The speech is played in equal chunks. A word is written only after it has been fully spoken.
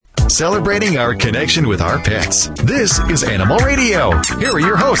celebrating our connection with our pets. This is Animal Radio. Here are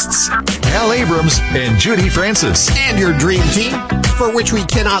your hosts, Hal Abrams and Judy Francis. And your dream team, for which we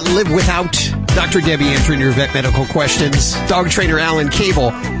cannot live without. Dr. Debbie answering your vet medical questions. Dog trainer Alan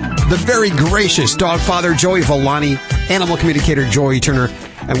Cable. The very gracious dog father Joey Villani. Animal communicator Joey Turner.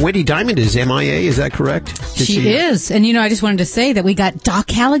 And Wendy Diamond is MIA, is that correct? She is. And, I just wanted to say that we got Doc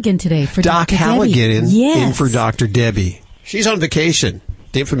Halligan today for Doc Dr. Halligan Debbie. in for Dr. Debbie. She's on vacation.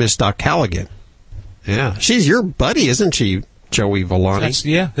 The infamous Doc Halligan. Yeah. She's your buddy, isn't she, Joey Villani?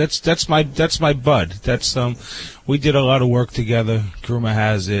 That's my bud. We did a lot of work together. Groomer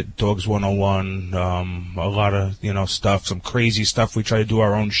Has It, Dogs 101, a lot of, stuff, some crazy stuff. We tried to do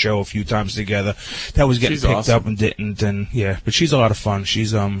our own show a few times together. That was getting picked up and didn't, and but she's a lot of fun.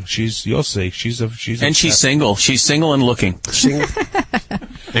 She's you'll see. She's single. She's single and looking.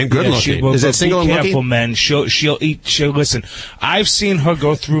 And good looking. Is it single and looking? Be careful, men. She'll listen. I've seen her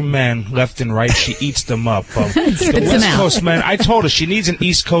go through men left and right. She eats them up. The West Coast men, I told her she needs an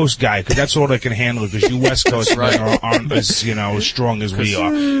East Coast guy because that's all they can handle because you West Coast men aren't as, as strong as we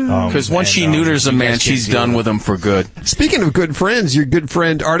are. Because once she neuters a man, she's done with him for good. Speaking of good friends, your good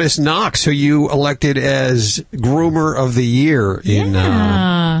friend Artis Knox, who you elected as Groomer of the Year in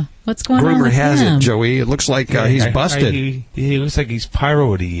what's going on Groomer with Has him? It, Joey. It looks like he's busted. He looks like he's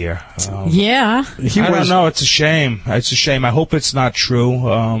Pyro of the Year. Yeah. I don't know. It's a shame. I hope it's not true,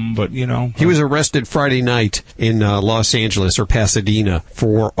 but, He was arrested Friday night in Los Angeles or Pasadena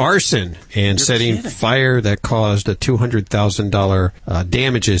for arson and setting fire that caused a $200,000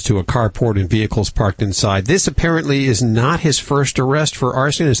 damages to a carport and vehicles parked inside. This apparently is not his first arrest for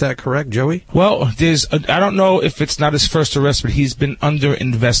arson. Is that correct, Joey? Well, I don't know if it's not his first arrest, but he's been under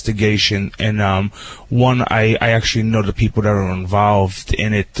investigation. And I actually know the people that are involved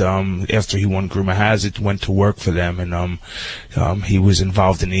in it. After he won Groomer Has It, went to work for them, and he was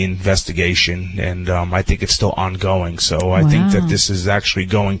involved in the investigation. And I think it's still ongoing. So I think that this is actually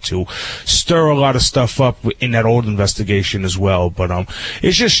going to stir a lot of stuff up in that old investigation as well. But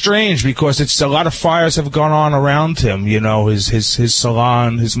it's just strange because it's a lot of fires have gone on around him. His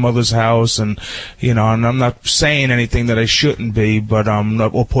salon, his mother's house, and and I'm not saying anything that I shouldn't be, but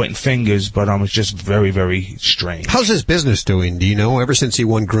or pointing fingers, but it's just very, very strange. How's his business doing? Do you know? Ever since he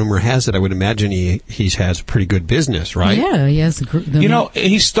won Groomer Has It, I would imagine he has a pretty good business, right? Yeah, he has.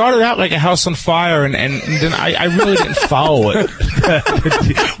 He started out like a house on fire, and then I really didn't follow it.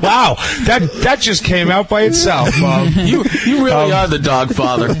 Wow, that just came out by itself. You really are the dog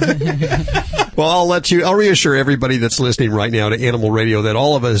father. Well, I'll reassure everybody that's listening right now to Animal Radio that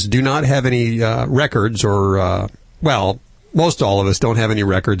all of us do not have any records or, most all of us don't have any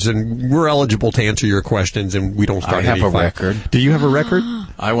records, and we're eligible to answer your questions, and we don't start I have a record. Do you have a record?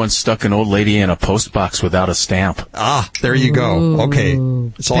 I once stuck an old lady in a post box without a stamp. Ah, there you go. Okay.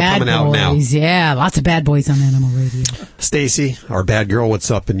 It's all bad coming out now. Yeah, lots of bad boys on Animal Radio. Stacy, our bad girl, what's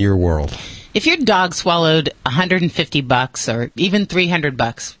up in your world? If your dog swallowed $150 or even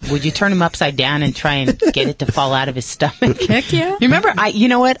 $300, would you turn him upside down and try and get it to fall out of his stomach? Heck yeah. Remember,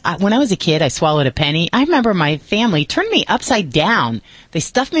 when I was a kid, I swallowed a penny. I remember my family turned me upside down. They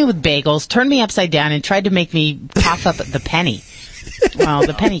stuffed me with bagels, turned me upside down, and tried to make me cough up the penny. Well,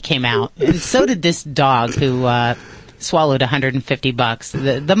 the penny came out, and so did this dog who swallowed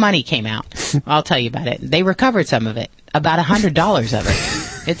 $150. The money came out. I'll tell you about it. They recovered some of it, about $100 of it.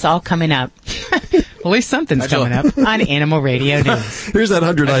 It's all coming up. At least something's coming up on Animal Radio News. Here's that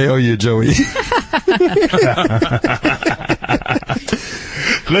 $100 I owe you, Joey.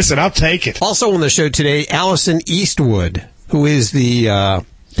 Listen, I'll take it. Also on the show today, Allison Eastwood, who is the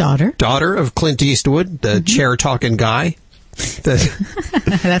daughter of Clint Eastwood, the chair-talking guy.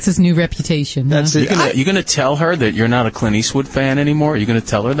 That's his new reputation. That's it. You going to tell her that you're not a Clint Eastwood fan anymore? Are you going to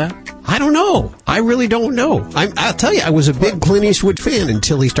tell her that? I don't know. I really don't know. I'll tell you, I was a big Clint Eastwood fan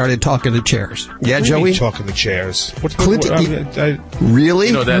until he started talking to chairs. Yeah, What Joey? talking to chairs.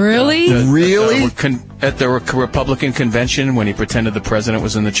 Really? Really? At the Republican convention when he pretended the president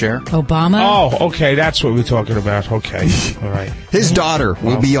was in the chair? Obama? Oh, okay. That's what we're talking about. Okay. All right. His daughter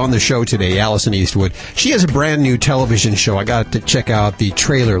will be on the show today, Allison Eastwood. She has a brand new television show. I got to check out the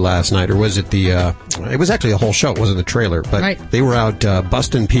trailer last night, or was it it was actually a whole show. It wasn't a trailer, but they were out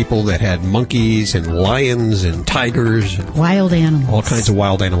busting people that had monkeys and lions and tigers. And wild animals. All kinds of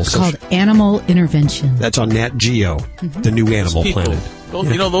wild animals. It's called Animal Intervention. That's on Nat Geo, the new Animal Planet.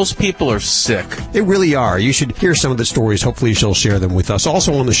 Those people are sick. They really are. You should hear some of the stories. Hopefully she'll share them with us.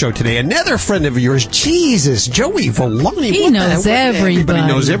 Also on the show today, another friend of yours, Jesus, Joey Villani. He knows everybody. Everybody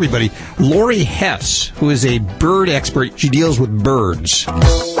knows everybody. Lori Hess, who is a bird expert. She deals with birds.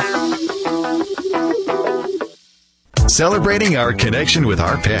 celebrating our connection with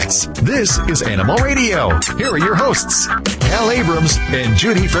our pets. This is Animal Radio. Here are your hosts, Hal Abrams and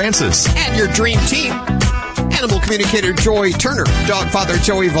Judy Francis. And your dream team. Animal communicator Joy Turner, dog father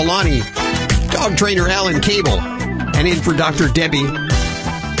Joey Villani, dog trainer Alan Cable, and in for Dr. Debbie,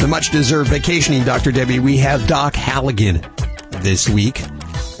 the much-deserved vacationing Dr. Debbie, we have Doc Halligan this week.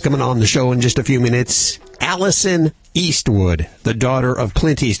 Coming on the show in just a few minutes, Allison Eastwood, the daughter of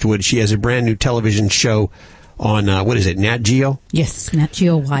Clint Eastwood. She has a brand new television show on, Nat Geo? Yes, Nat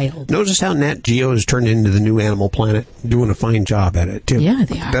Geo Wild. Notice how Nat Geo has turned into the new Animal Planet, doing a fine job at it, too. Yeah,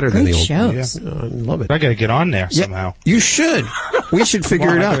 they are. Better Great than the old shows. I love it. I got to get on there somehow. You should. We should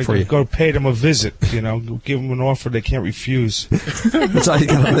figure it out for you. Go pay them a visit, give them an offer they can't refuse. That's all you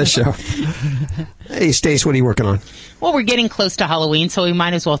got on this show. Hey, Stace, what are you working on? Well, we're getting close to Halloween, so we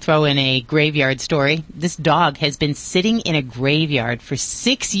might as well throw in a graveyard story. This dog has been sitting in a graveyard for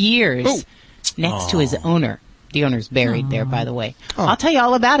 6 years next to his owner. The owner's buried there, by the way. I'll tell you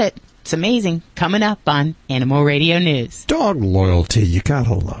all about it. It's amazing. Coming up on Animal Radio News. Dog loyalty. You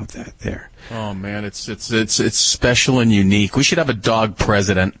gotta love that there. Oh man, it's special and unique. We should have a dog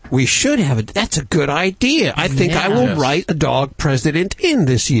president. We should have it. That's a good idea. I think I will write a dog president in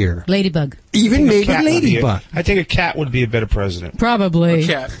this year. Ladybug. Even maybe Ladybug. I think a cat would be a better president. Probably.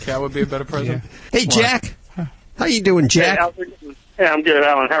 Cat would be a better president. Yeah. Hey, Jack. How you doing, Jack? Hey, I'm good,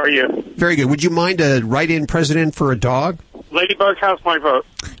 Alan. How are you? Very good. Would you mind a write-in president for a dog? Ladybug has my vote.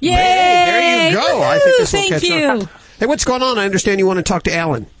 Yay! Hey, there you go. I think this will Thank catch you. on. Hey, what's going on? I understand you want to talk to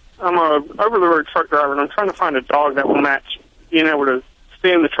Alan. I'm a over-the-road truck driver, and I'm trying to find a dog that will match being able to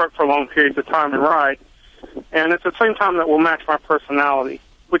stay in the truck for long periods of time and ride, and at the same time that will match my personality,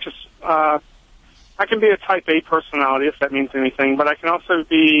 which is, I can be a type A personality, if that means anything, but I can also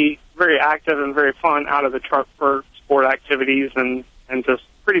be very active and very fun out of the truck for sport activities and just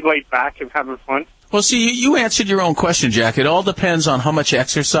pretty laid back and having fun. Well, see, you answered your own question, Jack. It all depends on how much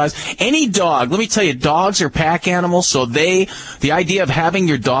exercise. Any dog, let me tell you, dogs are pack animals, so the idea of having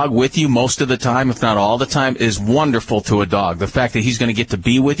your dog with you most of the time, if not all the time, is wonderful to a dog. The fact that he's going to get to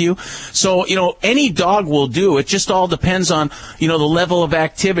be with you. So, any dog will do. It just all depends on, the level of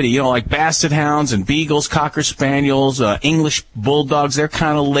activity. Like Basset Hounds and Beagles, Cocker Spaniels, English Bulldogs, they're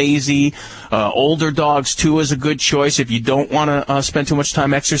kind of lazy. Older dogs, too, is a good choice if you don't want to spend too much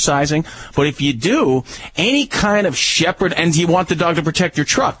time exercising. But if you do, any kind of shepherd, and do you want the dog to protect your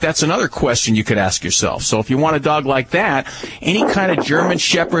truck? That's another question you could ask yourself. So if you want a dog like that, any kind of German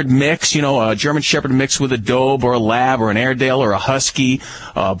shepherd mix, a German shepherd mix with a Dobe or a Lab or an Airedale or a Husky.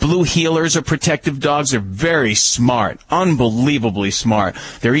 Blue Heelers are protective dogs. They're very smart, unbelievably smart.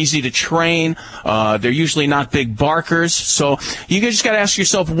 They're easy to train. They're usually not big barkers. So you just got to ask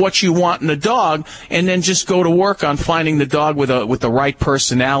yourself what you want in a dog, and then just go to work on finding the dog with the right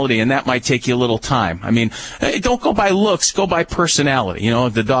personality, and that might take you a little time. I mean, don't go by looks, go by personality.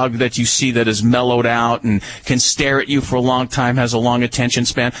 The dog that you see that is mellowed out and can stare at you for a long time, has a long attention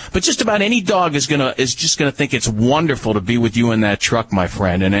span. But just about any dog is just gonna think it's wonderful to be with you in that truck, my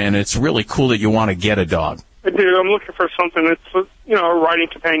friend, and it's really cool that you want to get a dog. I do. I'm looking for something that's, a riding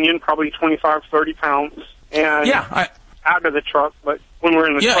companion, probably 25, 30 pounds, and out of the truck, but when we're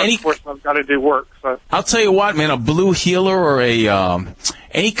in the truck, of course, I've got to do work. So I'll tell you what, man, a Blue Heeler or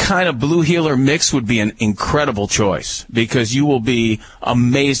any kind of Blue Heeler mix would be an incredible choice, because you will be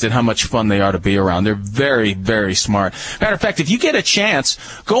amazed at how much fun they are to be around. They're very, very smart. Matter of fact, if you get a chance,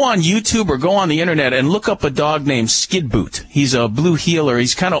 go on YouTube or go on the internet and look up a dog named Skid Boot. He's a Blue Heeler.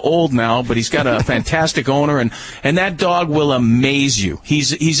 He's kind of old now, but he's got a fantastic owner, and that dog will amaze you.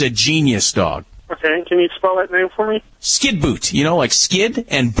 He's a genius dog. Okay, can you spell that name for me? Skid Boot, like skid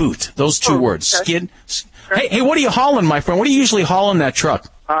and boot. Those two words. Okay. Skid. Hey, what are you hauling, my friend? What are you usually hauling that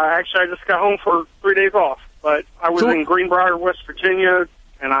truck? Actually, I just got home for 3 days off, but I was in Greenbrier, West Virginia,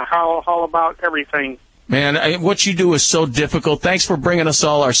 and I haul about everything. Man, what you do is so difficult. Thanks for bringing us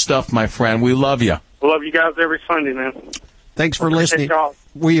all our stuff, my friend. We love you. I love you guys every Sunday, man. Thanks for listening. Y'all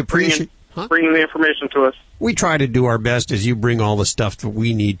We appreciate bringing the information to us. We try to do our best as you bring all the stuff that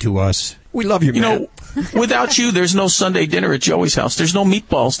we need to us. We love you, man. Without you, there's no Sunday dinner at Joey's house. There's no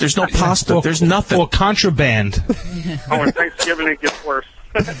meatballs. There's no pasta. There's nothing. Or contraband. And Thanksgiving, it gets worse.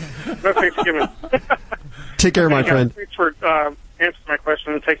 No Thanksgiving. Take care, my friend. Thanks for answering my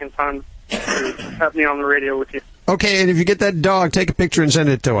question and taking time to have me on the radio with you. Okay, and if you get that dog, take a picture and send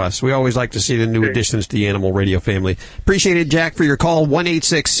it to us. We always like to see the new additions to the Animal Radio family. Appreciate it, Jack, for your call.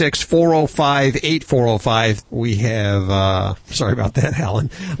 1-866-405-8405. We have, sorry about that, Alan.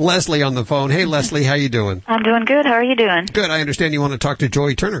 Leslie on the phone. Hey, Leslie, how you doing? I'm doing good. How are you doing? Good. I understand you want to talk to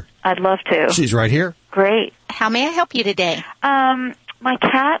Joy Turner. I'd love to. She's right here. Great. How may I help you today? My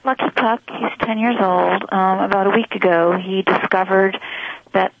cat, Lucky Puck, he's 10 years old. About a week ago, he discovered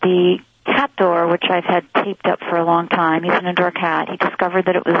that the cat door, which I've had taped up for a long time, he's an indoor cat, he discovered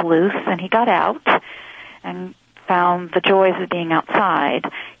that it was loose, and he got out and found the joys of being outside.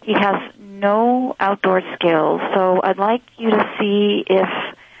 He has no outdoor skills, so I'd like you to see if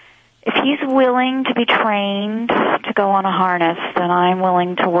he's willing to be trained to go on a harness, then I'm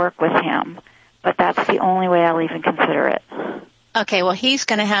willing to work with him. But that's the only way I'll even consider it. Okay, well, he's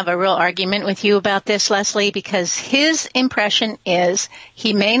going to have a real argument with you about this, Leslie, because his impression is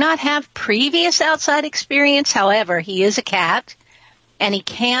he may not have previous outside experience. However, he is a cat, and he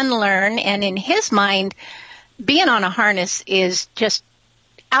can learn. And in his mind, being on a harness is just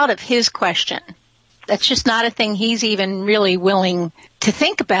out of his question. That's just not a thing he's even really willing to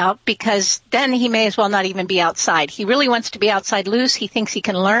think about, because then he may as well not even be outside. He really wants to be outside loose. He thinks he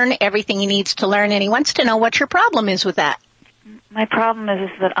can learn everything he needs to learn, and he wants to know what your problem is with that. My problem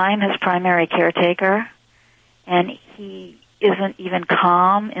is that I'm his primary caretaker, and he isn't even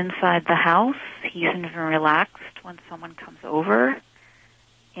calm inside the house. He isn't even relaxed when someone comes over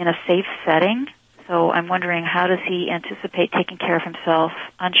in a safe setting. So I'm wondering, how does he anticipate taking care of himself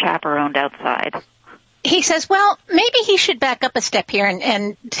unchaperoned outside? He says, well, maybe he should back up a step here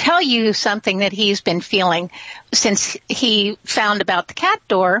and tell you something that he's been feeling since he found about the cat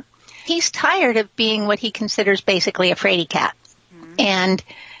door. He's tired of being what he considers basically a fraidy cat. And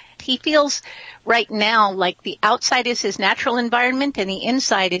he feels right now like the outside is his natural environment and the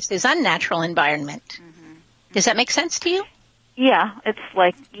inside is his unnatural environment. Mm-hmm. Does that make sense to you? Yeah, it's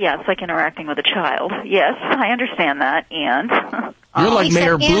like interacting with a child. Yes, I understand that. And you're like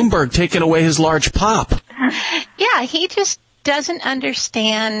Mayor Bloomberg taking away his large pop. Yeah, he just doesn't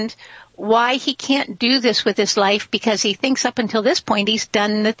understand why he can't do this with his life, because he thinks up until this point he's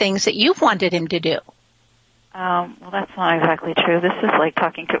done the things that you've wanted him to do. Well, that's not exactly true. This is like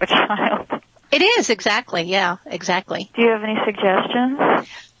talking to a child. It is, exactly. Yeah, exactly. Do you have any suggestions?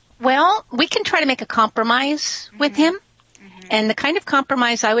 Well, we can try to make a compromise with him. Mm-hmm. And the kind of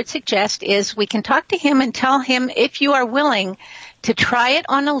compromise I would suggest is we can talk to him and tell him, if you are willing to try it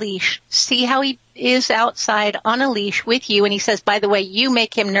on a leash, see how he is outside on a leash with you. And he says, by the way, you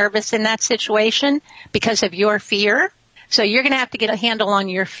make him nervous in that situation because of your fear. So you're going to have to get a handle on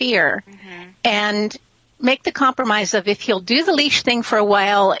your fear. Mm-hmm. And make the compromise of, if he'll do the leash thing for a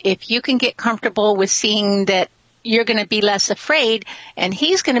while, if you can get comfortable with seeing that you're going to be less afraid and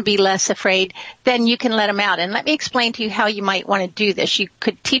he's going to be less afraid, then you can let him out. And let me explain to you how you might want to do this. You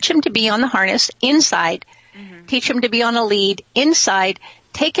could teach him to be on the harness inside, teach him to be on a lead inside,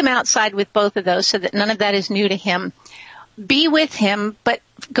 take him outside with both of those so that none of that is new to him. Be with him, but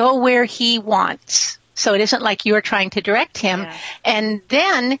go where he wants. So it isn't like you're trying to direct him. Yeah. And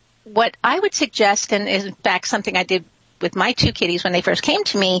then what I would suggest, and is in fact something I did with my two kitties when they first came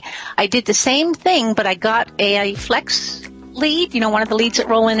to me, I did the same thing, but I got a flex lead, one of the leads that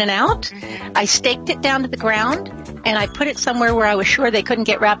roll in and out. Mm-hmm. I staked it down to the ground, and I put it somewhere where I was sure they couldn't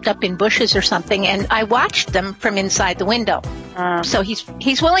get wrapped up in bushes or something, and I watched them from inside the window. So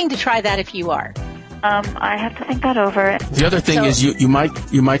he's willing to try that if you are. I have to think that over. The other thing is you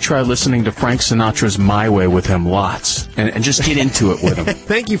might try listening to Frank Sinatra's My Way with him lots and just get into it with him.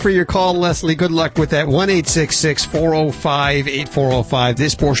 Thank you for your call, Leslie. Good luck with that. 1-866-405-8405.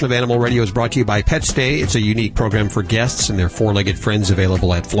 This portion of Animal Radio is brought to you by Pet Stay. It's a unique program for guests and their four-legged friends,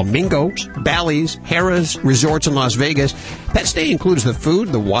 available at Flamingos, Bally's, Harrah's Resorts in Las Vegas. Pet Stay includes the food,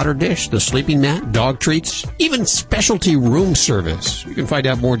 the water dish, the sleeping mat, dog treats, even specialty room service. You can find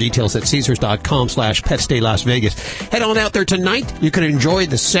out more details at Caesars.com/Pet Stay Las Vegas. Head on out there tonight. You can enjoy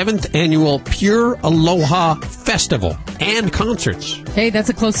the 7th annual Pure Aloha Festival and concerts. Hey, that's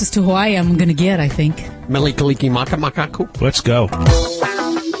the closest to Hawaii I'm going to get, I think. Melikaliki Maka Makaku. Let's go.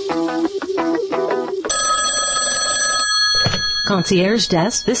 Concierge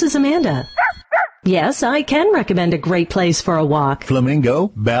Desk, this is Amanda. Yes, I can recommend a great place for a walk.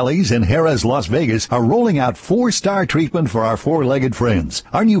 Flamingo, Bally's, and Harrah's Las Vegas are rolling out 4-star treatment for our four-legged friends.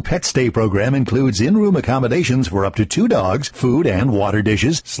 Our new Pet Stay program includes in-room accommodations for up to 2 dogs, food and water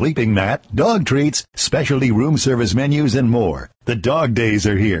dishes, sleeping mat, dog treats, specialty room service menus, and more. The dog days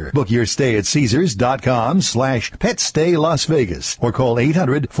are here. Book your stay at Caesars.com/PetStay Las Vegas or call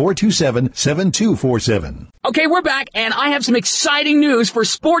 800-427-7247. Okay, we're back, and I have some exciting news for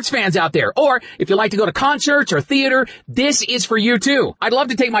sports fans out there. Or, if you like to go to concerts or theater, this is for you too. I'd love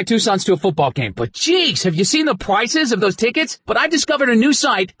to take my two sons to a football game, but geez, have you seen the prices of those tickets? But I discovered a new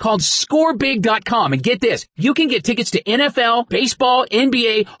site called ScoreBig.com, and get this, you can get tickets to NFL, baseball,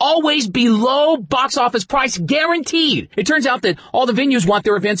 NBA, always below box office price guaranteed. It turns out that all the venues want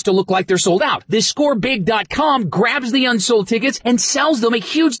their events to look like they're sold out. This ScoreBig.com grabs the unsold tickets and sells them at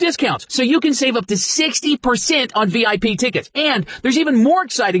huge discounts, so you can save up to 60% on VIP tickets. And there's even more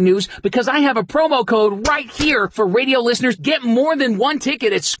exciting news because I have a promo code right here for radio listeners. Get more than one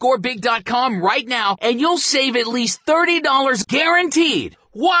ticket at ScoreBig.com right now, and you'll save at least $30 guaranteed.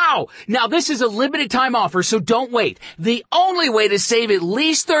 Wow! Now this is a limited time offer, so don't wait. The only way to save at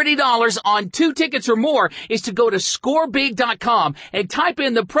least $30 on 2 tickets or more is to go to ScoreBig.com and type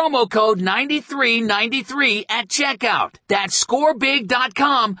in the promo code 9393 at checkout. That's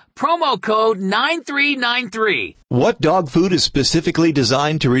ScoreBig.com, promo code 9393. What dog food is specifically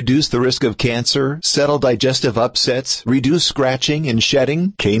designed to reduce the risk of cancer, settle digestive upsets, reduce scratching and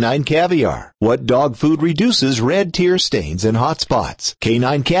shedding? Canine Caviar. What dog food reduces red tear stains and hot spots?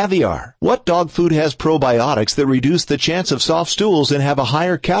 Canine Caviar. What dog food has probiotics that reduce the chance of soft stools and have a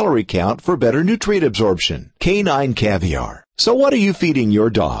higher calorie count for better nutrient absorption? Canine Caviar. So what are you feeding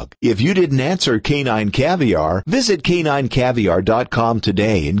your dog? If you didn't answer Canine Caviar, visit caninecaviar.com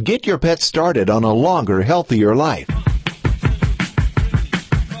today and get your pet started on a longer, healthier life.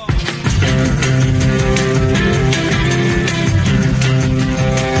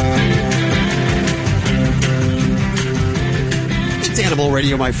 It's Animal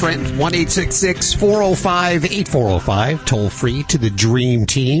Radio, my friend. 1-866-405-8405. Toll free to the Dream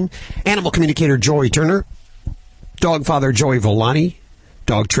Team. Animal communicator Joy Turner. Dog father Joey Volani,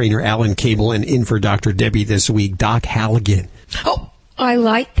 dog trainer Alan Cable, and in for Dr. Debbie this week, Doc Halligan. Oh, I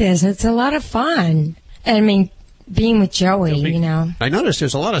like this. It's a lot of fun. I mean, being with Joey, you know. I noticed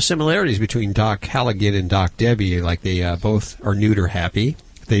there's a lot of similarities between Doc Halligan and Doc Debbie. Like they both are neuter happy.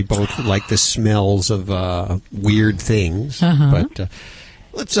 They both like the smells of weird things. But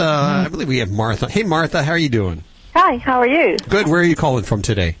let's. I believe we have Martha. Hey, Martha, how are you doing? Hi, how are you? Good. Where are you calling from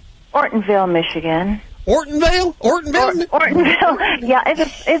today? Ortonville, Michigan. Ortonville? Ortonville. Yeah,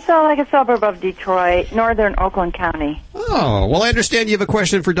 it's like a suburb of Detroit, northern Oakland County. Oh, well, I understand you have a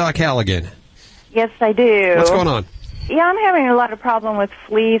question for Doc Halligan. Yes, I do. What's going on? Yeah, I'm having a lot of problem with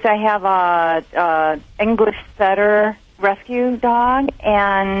fleas. I have a English setter rescue dog,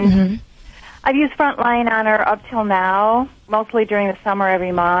 and I've used Frontline on her up till now, mostly during the summer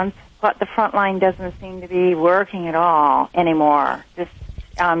every month, but the Frontline doesn't seem to be working at all anymore.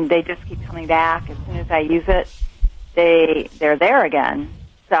 They just keep coming back. As soon as I use it, they're there again.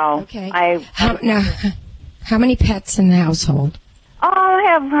 So how many pets in the household? I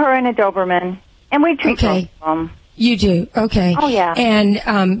have her and a Doberman, and we treat both of them. You do? Okay. Oh, yeah.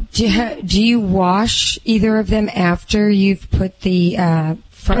 And do you wash either of them after you've put the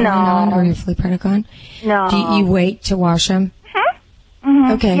Frontline on or your flea product on? No. Do you wait to wash them?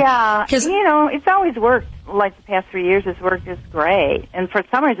 Okay. Yeah, you know, it's always worked, like the past 3 years, it's worked just great. And for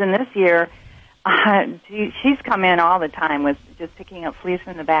some reason this year, she's come in all the time with just picking up fleas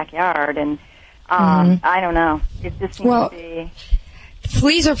from the backyard, and I don't know. It just seems to be...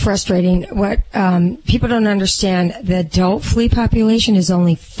 Fleas are frustrating. What people don't understand, the adult flea population is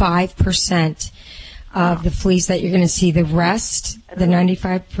only 5% of the fleas that you're going to see. The rest, the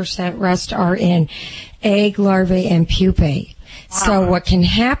 95% rest, are in egg, larvae, and pupae. So what can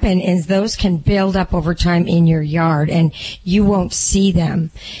happen is those can build up over time in your yard, and you won't see them.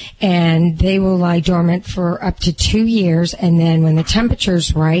 And they will lie dormant for up to 2 years, and then when the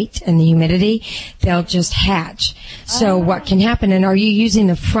temperature's right and the humidity, they'll just hatch. So what can happen, and are you using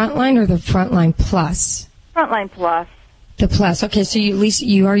the Frontline or the Frontline Plus? Frontline Plus. The Plus. Okay, so at least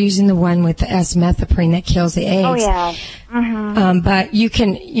you are using the one with the S-methoprene that kills the eggs. Oh, yeah. But you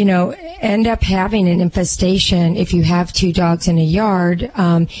can, end up having an infestation if you have 2 dogs in a yard,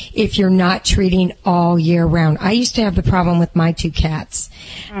 if you're not treating all year round. I used to have the problem with my 2 cats.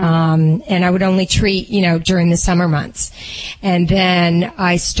 And I would only treat, during the summer months. And then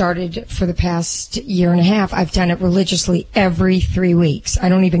I started for the past year and a half, I've done it religiously every 3 weeks. I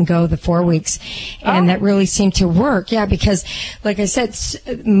don't even go the 4 weeks. And that really seemed to work. Yeah, because like I said,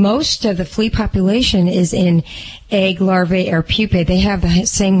 most of the flea population is in egg, larvae, or pupae. They have the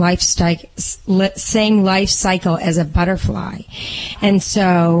same life cycle as a butterfly. And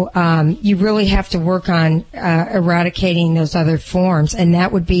so you really have to work on eradicating those other forms, and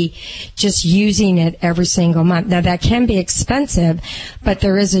that would be just using it every single month. Now, that can be expensive, but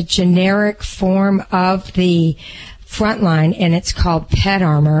there is a generic form of the Frontline, and it's called Pet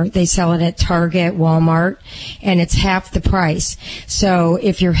Armor. They sell it at Target, Walmart, and it's half the price. So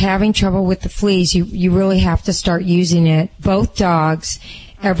if you're having trouble with the fleas, you really have to start using it. Both dogs,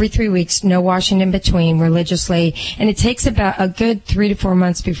 every 3 weeks, no washing in between, religiously, and it takes about a good 3 to 4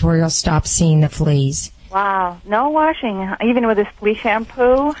 months before you'll stop seeing the fleas. Wow, no washing, even with this flea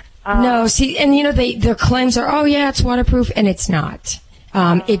shampoo? No, see, and their claims are, oh yeah, it's waterproof, and it's not.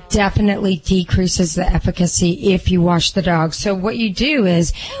 It definitely decreases the efficacy if you wash the dogs. So what you do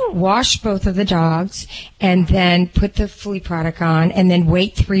is wash both of the dogs and then put the flea product on and then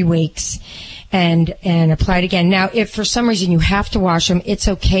wait 3 weeks and apply it again. Now, if for some reason you have to wash them, it's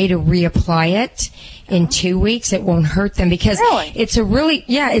okay to reapply it in 2 weeks. It won't hurt them because it's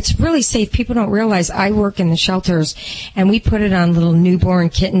really safe. People don't realize I work in the shelters and we put it on little newborn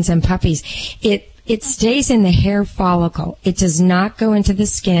kittens and puppies. It stays in the hair follicle. It does not go into the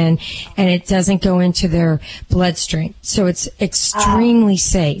skin, and it doesn't go into their bloodstream. So it's extremely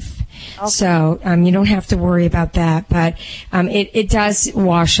safe. Okay. So you don't have to worry about that, but it does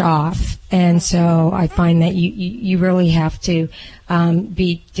wash off. And so I find that you really have to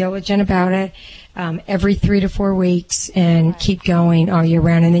be diligent about it every 3 to 4 weeks and keep going all year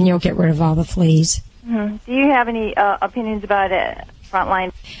round, and then you'll get rid of all the fleas. Mm-hmm. Do you have any opinions about it,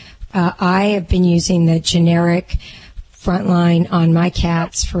 Frontline? I have been using the generic Frontline on my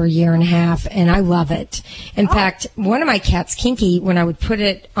cats for 1.5 years, and I love it. In fact, one of my cats, Kinky, when I would put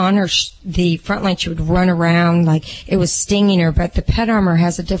it on her, the Frontline, she would run around like it was stinging her, but the Pet Armor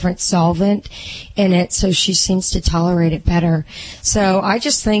has a different solvent in it, so she seems to tolerate it better. So I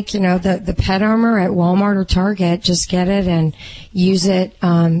just think, the Pet Armor at Walmart or Target, just get it and use it.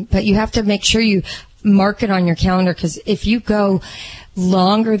 But you have to make sure you mark it on your calendar, because if you go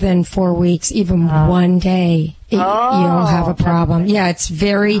longer than 4 weeks, even 1 day, you'll have a problem. Yeah, it's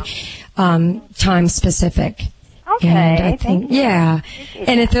very time specific. Okay, and I think,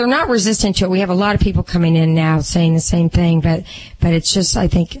 and if they're not resistant to it, we have a lot of people coming in now saying the same thing, but it's just, I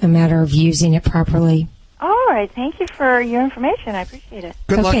think, a matter of using it properly. All right, thank you for your information. I appreciate it.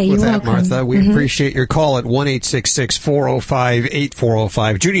 Good luck with that, Martha. We appreciate your call at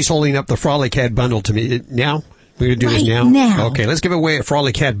 1-866-405-8405. Judy's holding up the Frolic Cat bundle to me now. We're going to do this now? Okay, let's give away a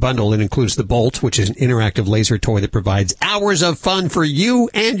Frolic Cat bundle. It includes the Bolt, which is an interactive laser toy that provides hours of fun for you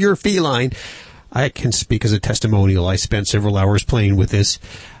and your feline. I can speak as a testimonial. I spent several hours playing with this.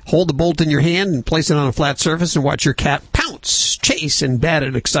 Hold the Bolt in your hand and place it on a flat surface and watch your cat pounce, chase, and bat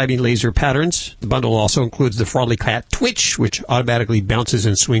at exciting laser patterns. The bundle also includes the Frolic Cat Twitch, which automatically bounces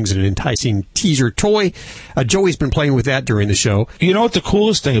and swings an enticing teaser toy. Joey's been playing with that during the show. You know what the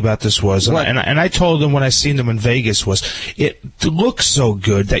coolest thing about this was, and I told them when I seen them in Vegas, was it looks so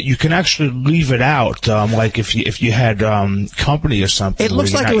good that you can actually leave it out, like if you had company or something. It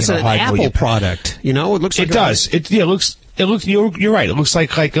looks like it was an Apple product. It looks like it does. It looks. You're right. It looks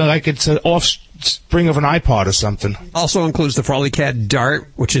like it's an offspring of an iPod or something. Also includes the Frolic Cat Dart,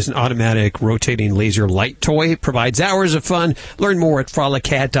 which is an automatic rotating laser light toy. Provides hours of fun. Learn more at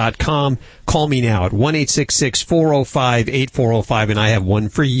frolicat.com. Call me now at 1-866-405-8405, and I have one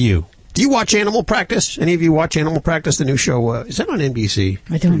for you. Do you watch Animal Practice? Any of you watch Animal Practice, the new show? Is that on NBC?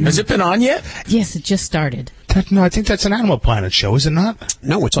 I don't know. Has it been on yet? Yes, it just started. No, I think that's an Animal Planet show, is it not?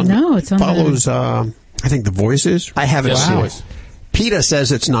 No, it's on. No, it's on. Follows, I think, The Voices. I haven't seen it. PETA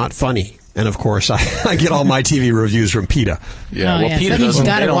says it's not funny. And, of course, I get all my TV reviews from PETA. Yeah, PETA doesn't.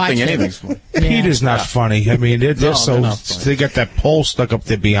 They don't think anything's funny. PETA's not funny. I mean, they got that pole stuck up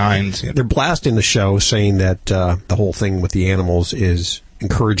their behinds. They're blasting the show, saying that the whole thing with the animals is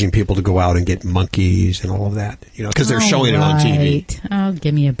encouraging people to go out and get monkeys and all of that, because they're showing it on TV. Oh,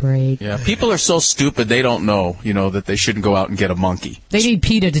 give me a break. Yeah, people are so stupid they don't know, that they shouldn't go out and get a monkey. They need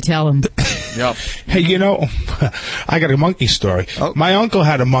PETA to tell them. Yep. Hey, I got a monkey story. Oh. My uncle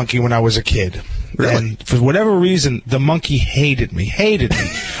had a monkey when I was a kid. Really? And for whatever reason, the monkey hated me.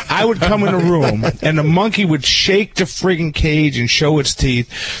 I would come in a room, and the monkey would shake the friggin' cage and show its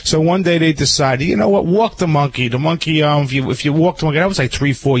teeth. So one day they decided, you know what, walk the monkey. The monkey, if you walk the monkey, I was like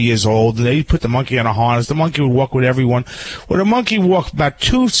 3-4 years old, and they put the monkey on a harness. The monkey would walk with everyone. Well, the monkey walked about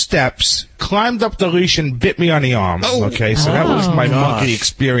 2 steps, climbed up the leash, and bit me on the arm. Oh. Okay, so that was my monkey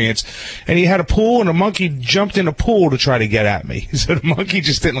experience. And he had a pool, and the monkey jumped in the pool to try to get at me. So the monkey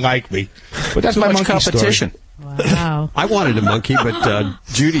just didn't like me. But that's my monkey competition. Story. Wow. I wanted a monkey, but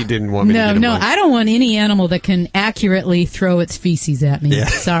Judy didn't want me to get a monkey. I don't want any animal that can accurately throw its feces at me. Yeah.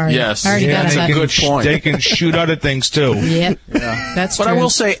 Sorry. Yes. I already got that's a a good point. They can shoot other things too. Yep. Yeah. That's But true. I will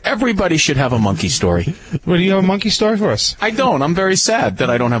say, everybody should have a monkey story. Well, do you have a monkey story for us? I don't. I'm very sad that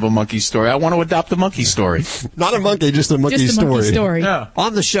I don't have a monkey story. I want to adopt a monkey story. Not a monkey, just a monkey Just a monkey story. Yeah.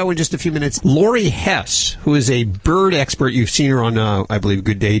 On the show in just a few minutes, Lori Hess, who is a bird expert. You've seen her on, I believe,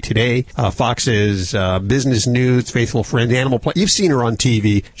 Good Day Today, Fox's Business News, Faithful Friend, Animal Planet. You've seen her on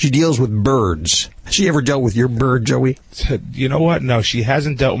TV. She deals with birds. Has she ever dealt with your bird, Joey? You know what? No, she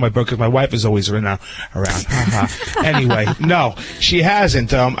hasn't dealt with my bird because my wife is always around. Anyway, no, she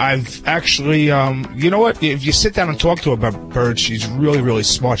hasn't. I've actually, you know what? If you sit down and talk to her about birds, she's really, really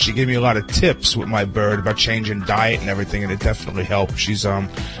smart. She gave me a lot of tips with my bird about changing diet and everything, and it definitely helped. She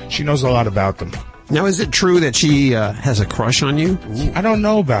knows a lot about them. Now, is it true that she has a crush on you? I don't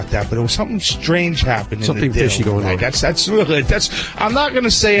know about that, but it was something strange happening. Something fishy going on. That's really. I'm not going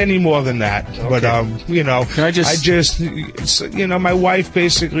to say any more than that. Okay. But you know, my wife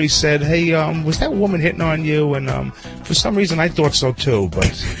basically said, "Hey, was that woman hitting on you?" And for some reason, I thought so too.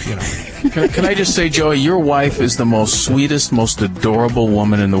 But you know, can I just say, Joey, your wife is the most sweetest, most adorable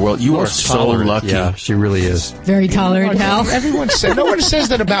woman in the world. You are so lucky. Yeah, she really is. Very tolerant, Hal. Everyone says. No one says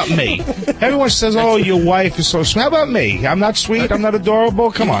that about me. Everyone says, "Oh, your wife is so sweet." How about me? I'm not sweet. I'm not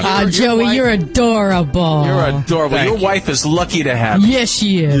adorable. Come on. Joey, you're adorable. You're adorable. Your wife is lucky to have you. Yes,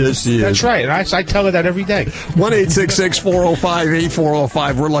 she is. Yes, she is. That's right. And I tell her that every day.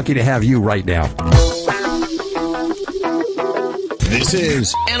 1-866-405-8405. We're lucky to have you right now. This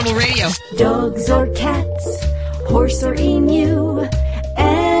is Animal Radio. Dogs or cats, horse or emu,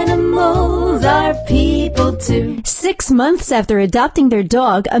 animals are people too. 6 months after adopting their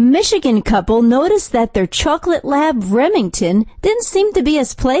dog, a Michigan couple noticed that their chocolate lab Remington didn't seem to be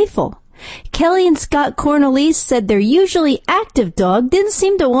as playful. Kelly and Scott Cornelise said their usually active dog didn't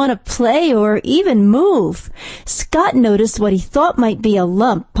seem to want to play or even move. Scott noticed what he thought might be a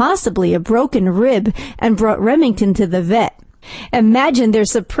lump, possibly a broken rib, and brought Remington to the vet. Imagine their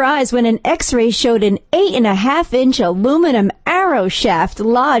surprise when an x-ray showed an 8.5-inch aluminum arrow shaft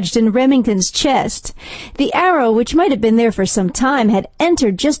lodged in Remington's chest. The arrow, which might have been there for some time, had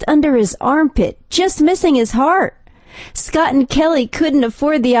entered just under his armpit, just missing his heart. Scott and Kelly couldn't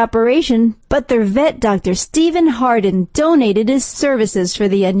afford the operation, but their vet, Dr. Stephen Harden, donated his services for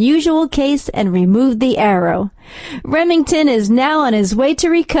the unusual case and removed the arrow. Remington is now on his way to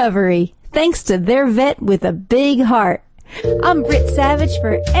recovery, thanks to their vet with a big heart. I'm Britt Savage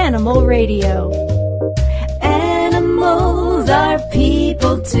for Animal Radio. Animals are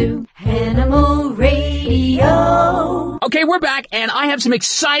people too. Animal Radio. Okay, we're back, and I have some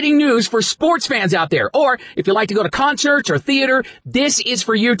exciting news for sports fans out there. Or, if you like to go to concerts or theater, this is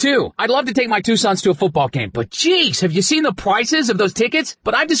for you too. I'd love to take my two sons to a football game, but geez, have you seen the prices of those tickets?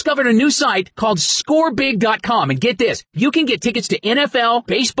 But I've discovered a new site called ScoreBig.com, and get this, you can get tickets to NFL,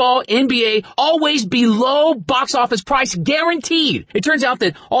 baseball, NBA, always below box office price, guaranteed. It turns out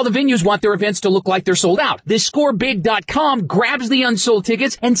that all the venues want their events to look like they're sold out. This ScoreBig.com grabs the unsold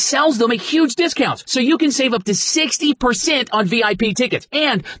tickets and sells them at huge discounts, so you can save up to 60% on VIP tickets.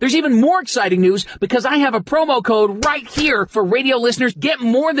 And there's even more exciting news because I have a promo code right here for radio listeners. Get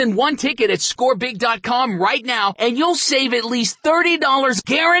more than one ticket at ScoreBig.com right now, and you'll save at least $30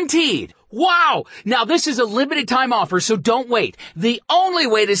 guaranteed. Wow! Now this is a limited time offer, so don't wait. The only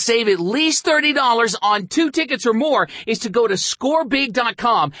way to save at least $30 on 2 tickets or more is to go to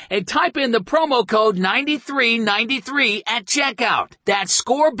ScoreBig.com and type in the promo code 9393 at checkout. That's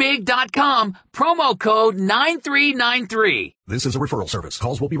ScoreBig.com, promo code 9393. This is a referral service.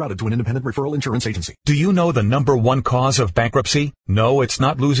 Calls will be routed to an independent referral insurance agency. Do you know the number one cause of bankruptcy? No, it's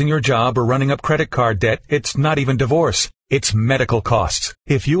not losing your job or running up credit card debt. It's not even divorce. It's medical costs.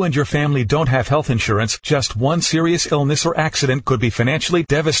 If you and your family don't have health insurance, just one serious illness or accident could be financially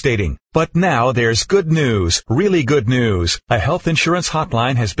devastating. But now there's good news, really good news. A health insurance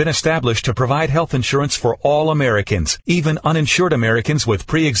hotline has been established to provide health insurance for all Americans, even uninsured Americans with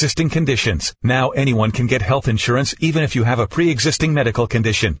pre-existing conditions. Now anyone can get health insurance even if you have a pre-existing medical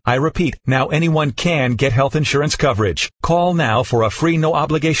condition. I repeat, now anyone can get health insurance coverage. Call now for a free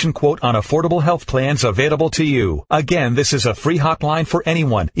no-obligation quote on affordable health plans available to you. Again, this is a free hotline for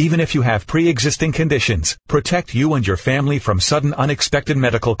anyone, even if you have pre-existing conditions. Protect you and your family from sudden unexpected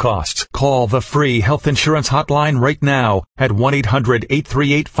medical costs. Call the free health insurance hotline right now at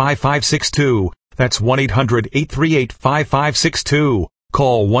 1-800-838-5562. That's 1-800-838-5562.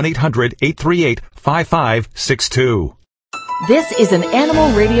 Call 1-800-838-5562. This is an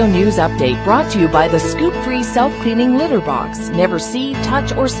Animal Radio News Update brought to you by the Scoop Free Self-Cleaning Litter Box. Never see,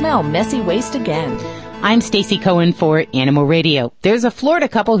 touch, or smell messy waste again. I'm Stacy Cohen for Animal Radio. There's a Florida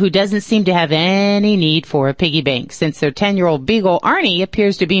couple who doesn't seem to have any need for a piggy bank, since their 10-year-old beagle, Arnie,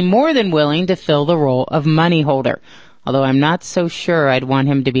 appears to be more than willing to fill the role of money holder. Although I'm not so sure I'd want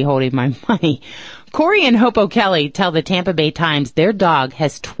him to be holding my money. Corey and Hopo Kelly tell the Tampa Bay Times their dog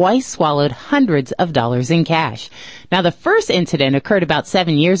has twice swallowed hundreds of dollars in cash. Now, the first incident occurred about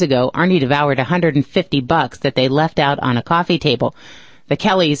 7 years ago. Arnie devoured $150 that they left out on a coffee table. The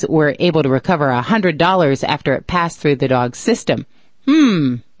Kellys were able to recover $100 after it passed through the dog's system.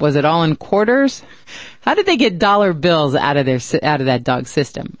 Was it all in quarters? How did they get dollar bills out of that dog's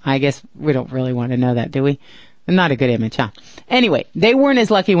system? I guess we don't really want to know that, do we? Not a good image, huh? Anyway, they weren't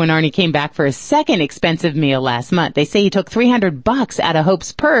as lucky when Arnie came back for his second expensive meal last month. They say he took $300 out of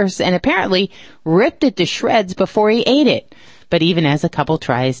Hope's purse and apparently ripped it to shreds before he ate it. But even as the couple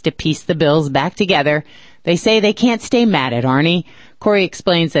tries to piece the bills back together, they say they can't stay mad at Arnie. Corey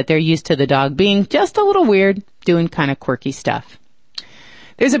explains that they're used to the dog being just a little weird, doing kind of quirky stuff.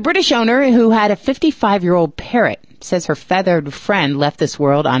 There's a British owner who had a 55-year-old parrot. Says her feathered friend left this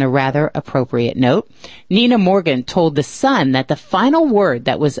world on a rather appropriate note. Nina Morgan told The Sun that the final word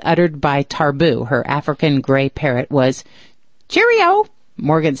that was uttered by Tarbu, her African gray parrot, was cheerio.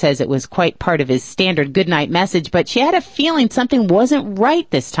 Morgan says it was quite part of his standard goodnight message, but she had a feeling something wasn't right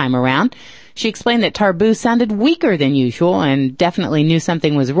this time around. She explained that Tarbu sounded weaker than usual and definitely knew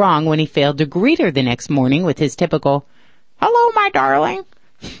something was wrong when he failed to greet her the next morning with his typical, "Hello, my darling."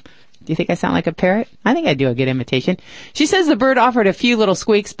 Do you think I sound like a parrot? I think I do a good imitation. She says the bird offered a few little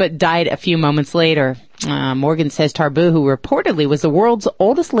squeaks but died a few moments later. Morgan says Tarbu, who reportedly was the world's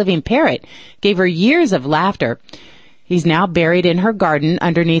oldest living parrot, gave her years of laughter. He's now buried in her garden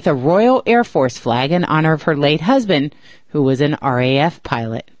underneath a Royal Air Force flag in honor of her late husband, who was an RAF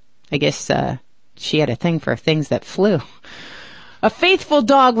pilot. I guess she had a thing for things that flew. A faithful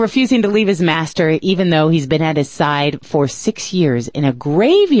dog refusing to leave his master, even though he's been at his side for 6 years in a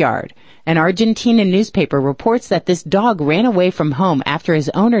graveyard. An Argentinian newspaper reports that this dog ran away from home after his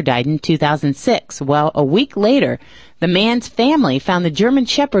owner died in 2006. Well, a week later, the man's family found the German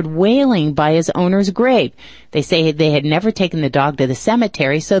Shepherd wailing by his owner's grave. They say they had never taken the dog to the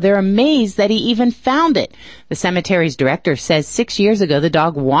cemetery, so they're amazed that he even found it. The cemetery's director says 6 years ago the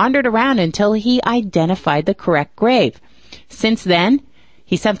dog wandered around until he identified the correct grave. Since then,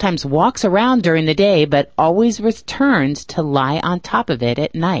 he sometimes walks around during the day, but always returns to lie on top of it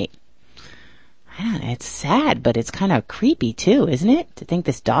at night. I don't know, it's sad, but it's kind of creepy too, isn't it? To think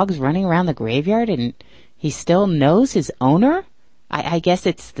this dog's running around the graveyard and he still knows his owner? I guess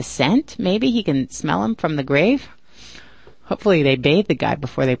it's the scent. Maybe he can smell him from the grave. Hopefully they bathe the guy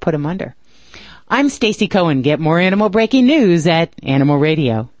before they put him under. I'm Stacy Cohen. Get more animal breaking news at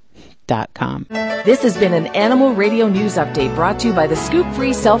animalradio.com. This has been an Animal Radio News Update brought to you by the Scoop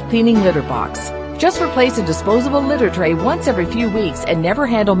Free Self-Cleaning Litter Box. Just replace a disposable litter tray once every few weeks and never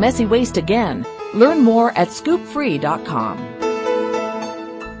handle messy waste again. Learn more at scoopfree.com.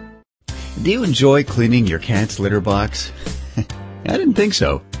 Do you enjoy cleaning your cat's litter box? I didn't think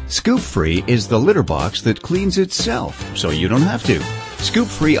so. Scoop Free is the litter box that cleans itself, so you don't have to. Scoop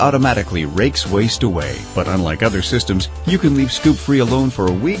Free automatically rakes waste away, but unlike other systems, you can leave Scoop Free alone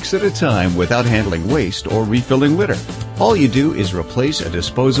for weeks at a time without handling waste or refilling litter. All you do is replace a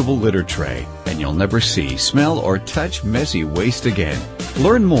disposable litter tray, and you'll never see, smell, or touch messy waste again.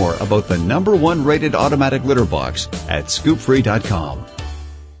 Learn more about the #1 rated automatic litter box at scoopfree.com.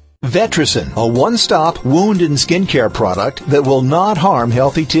 Vetricin, a one-stop wound and skincare product that will not harm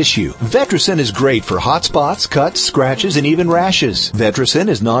healthy tissue. Vetricin is great for hot spots, cuts, scratches, and even rashes. Vetricin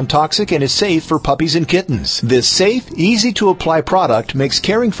is non-toxic and is safe for puppies and kittens. This safe, easy-to-apply product makes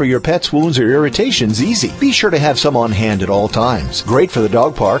caring for your pet's wounds or irritations easy. Be sure to have some on hand at all times. Great for the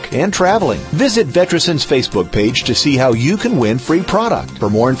dog park and traveling. Visit Vetricin's Facebook page to see how you can win free product. For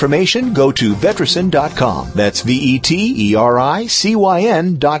more information, go to vetricin.com. That's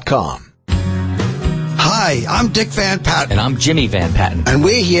VETERICYN.com. Hi, I'm Dick Van Patten. And I'm Jimmy Van Patten. And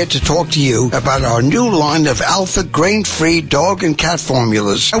we're here to talk to you about our new line of Alpha grain-free dog and cat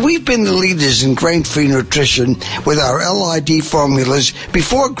formulas. And we've been the leaders in grain-free nutrition with our LID formulas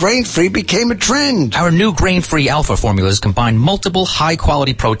before grain-free became a trend. Our new grain-free Alpha formulas combine multiple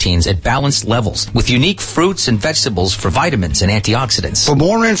high-quality proteins at balanced levels with unique fruits and vegetables for vitamins and antioxidants. For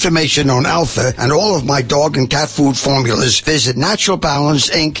more information on Alpha and all of my dog and cat food formulas, visit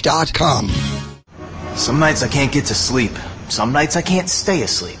naturalbalanceinc.com. Some nights I can't get to sleep. Some nights I can't stay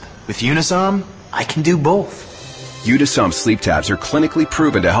asleep. With Unisom, I can do both. Unisom sleep tabs are clinically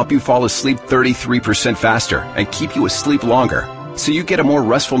proven to help you fall asleep 33% faster and keep you asleep longer, so you get a more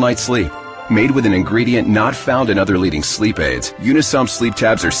restful night's sleep. Made with an ingredient not found in other leading sleep aids, Unisom sleep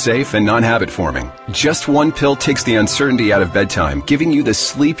tabs are safe and non-habit forming. Just one pill takes the uncertainty out of bedtime, giving you the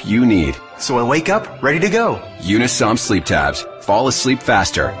sleep you need. So I wake up ready to go. Unisom sleep tabs. Fall asleep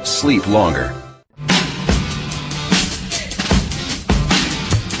faster. Sleep longer.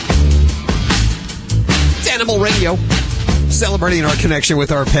 It's Animal Radio. Celebrating our connection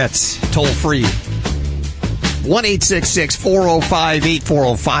with our pets. Toll free.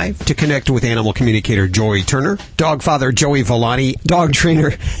 1-866-405-8405 to connect with animal communicator Joey Turner, dog father Joey Villani, dog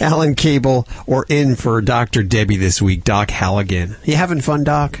trainer Alan Cable, or in for Dr. Debbie this week, Doc Halligan. You having fun,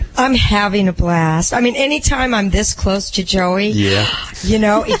 Doc? I'm having a blast. I mean, anytime I'm this close to Joey,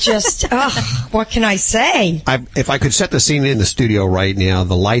 it just, what can I say? If I could set the scene in the studio right now,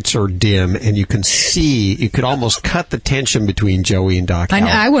 the lights are dim, and you can see, you could almost cut the tension between Joey and Doc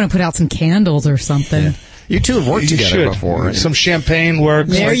Halligan. I want to put out some candles or something. Yeah. You two have worked together before. Right? Some champagne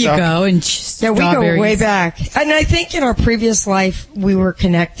works. There you go. And we go way back. And I think in our previous life we were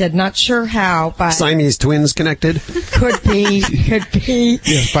connected. Not sure how, but Siamese twins connected? Could be.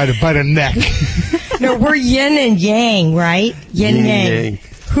 Yes, by the neck. No, we're yin and yang, right? Yin and yang.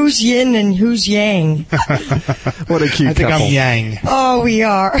 Who's yin and who's yang? What a cute I think couple. I'm yang. Oh, we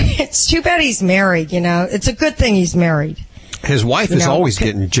are. It's too bad he's married, It's a good thing he's married. His wife is always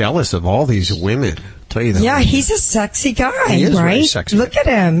getting jealous of all these women. Tell you that. Yeah, he's a sexy guy, he is right? Very sexy. Look at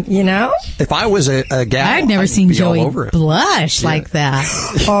him, If I was a gal, I've never seen Joey blush Yeah. like that.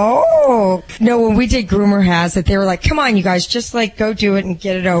 Oh. No, when we did Groomer Has It, they were like, come on, you guys, just go do it and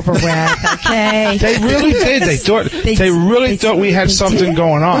get it over with, okay? They really did. They thought we had something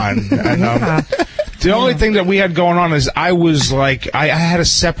going on. And, the only thing that we had going on is I was like, I had to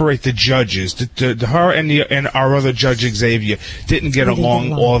separate the judges. Her and our other judge, Xavier, didn't get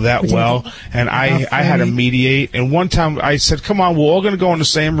along all that well. And I had to mediate. And one time I said, come on, we're all going to go in the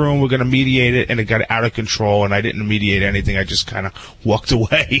same room. We're going to mediate it. And it got out of control. And I didn't mediate anything. I just kind of walked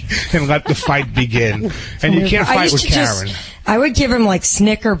away and let the fight begin. And you can't fight with Karen. I would give him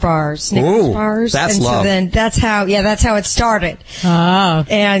Snicker bars. Bars. That's and love. So then that's how it started. Oh.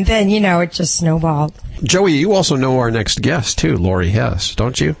 And then, it just snowballed. Joey, you also know our next guest too, Lori Hess,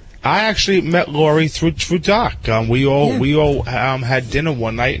 don't you? I actually met Lori through Doc. We all had dinner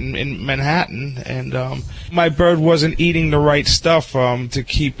one night in Manhattan, and my bird wasn't eating the right stuff to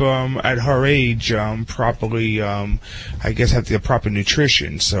keep at her age properly. I guess have the proper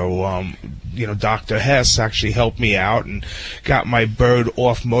nutrition. So Dr. Hess actually helped me out and got my bird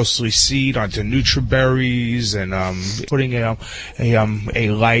off mostly seed onto Nutriberries and putting a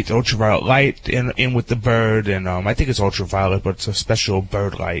light, ultraviolet light in with the bird, and I think it's ultraviolet, but it's a special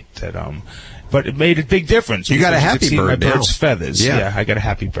bird light that but it made a big difference. You got a happy bird my now. bird's feathers. Yeah, I got a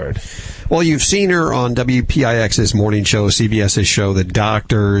happy bird. Well, you've seen her on WPIX's morning show, CBS's show, The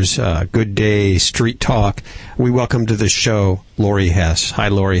Doctors, Good Day, Street Talk. We welcome to the show Lori Hess. Hi,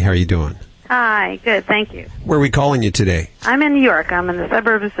 Lori. How are you doing? Hi, good, thank you. Where are we calling you today? I'm in New York. I'm in the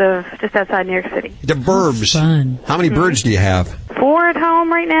suburbs of just outside New York City. The burbs. Fun. How many birds do you have? 4 at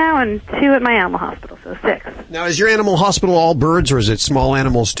home right now and 2 at my animal hospital, so 6. Now, is your animal hospital all birds or is it small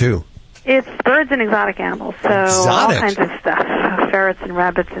animals too? It's birds and exotic animals, so all kinds of stuff. Ferrets and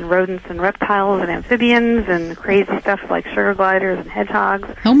rabbits and rodents and reptiles and amphibians and crazy stuff like sugar gliders and hedgehogs.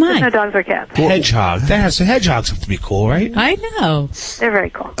 Oh, my. There's no dogs or cats. Hedgehog. Hedgehogs have to be cool, right? I know. They're very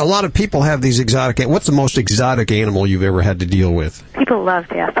cool. A lot of people have these exotic. What's the most exotic animal you've ever had to deal with? People love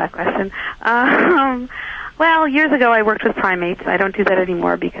to ask that question. Well, years ago I worked with primates. I don't do that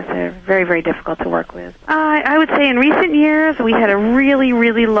anymore because they're very, very difficult to work with. I would say in recent years we had a really,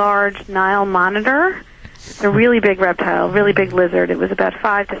 really large Nile monitor. It's a really big reptile, really big lizard. It was about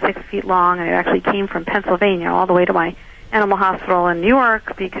 5 to 6 feet long, and it actually came from Pennsylvania all the way to my animal hospital in New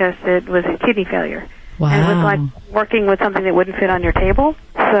York because it was in kidney failure. Wow. And it was like working with something that wouldn't fit on your table.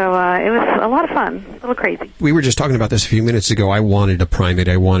 So it was a lot of fun, a little crazy. We were just talking about this a few minutes ago. I wanted a primate.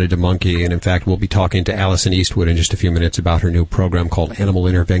 I wanted a monkey. And, in fact, we'll be talking to Allison Eastwood in just a few minutes about her new program called Animal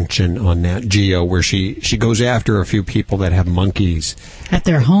Intervention on Nat Geo, where she goes after a few people that have monkeys. At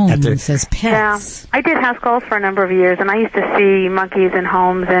their homes as pets. Yeah. I did house calls for a number of years, and I used to see monkeys in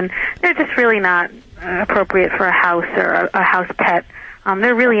homes, and they're just really not appropriate for a house or a house pet.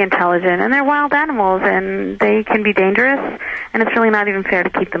 They're really intelligent, and they're wild animals, and they can be dangerous, and it's really not even fair to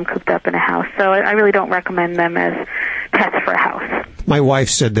keep them cooped up in a house. So I really don't recommend them as pets for a house. My wife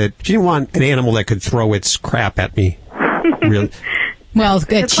said that she didn't want an animal that could throw its crap at me. Really. Well,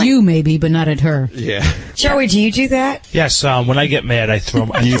 at you maybe, but not at her. Yeah. Joey, do you do that? Yes, when I get mad, I throw.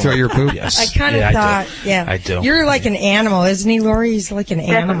 You throw your poop? Yes. I kind of thought, I do. You're like an animal, isn't he, Lori? He's like an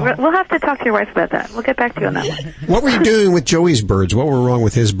animal. We'll have to talk to your wife about that. We'll get back to you on that one. What were you doing with Joey's birds? What were wrong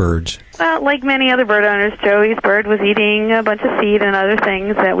with his birds? Well, like many other bird owners, Joey's bird was eating a bunch of seed and other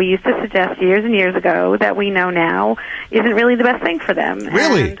things that we used to suggest years and years ago that we know now isn't really the best thing for them.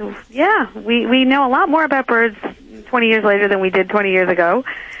 Really? And, yeah, we know a lot more about birds 20 years later than we did 20 years ago.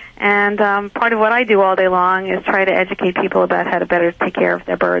 And part of what I do all day long is try to educate people about how to better take care of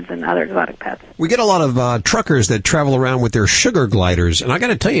their birds and other exotic pets. We get a lot of truckers that travel around with their sugar gliders, and I got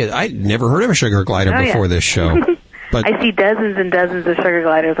to tell you, I'd never heard of a sugar glider before this show. But I see dozens and dozens of sugar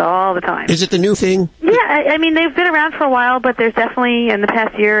gliders all the time. Is it the new thing? Yeah, I mean, they've been around for a while, but there's definitely, in the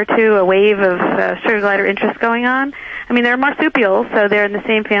past year or two, a wave of sugar glider interest going on. I mean, they're marsupials, so they're in the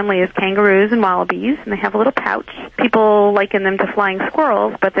same family as kangaroos and wallabies, and they have a little pouch. People liken them to flying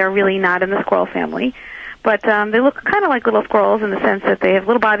squirrels, but they're really not in the squirrel family. But they look kind of like little squirrels in the sense that they have a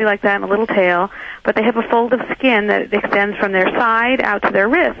little body like that and a little tail, but they have a fold of skin that extends from their side out to their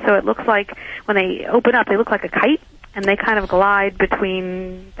wrist, so it looks like when they open up, they look like a kite, and they kind of glide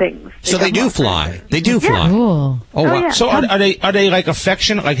between things. So they do fly. They do fly. Cool. Oh, wow. Yeah. So are they like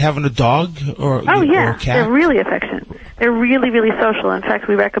affectionate, like having a dog or Oh, yeah. or a cat? They're really affectionate. They're really, really social. In fact,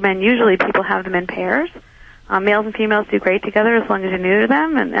 we recommend usually people have them in pairs. Males and females do great together as long as you neuter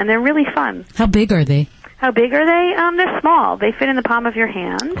them, and they're really fun. How big are they? How big are they? They're small. They fit in the palm of your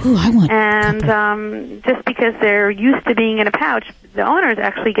hand. Ooh, I want And just because they're used to being in a pouch, the owners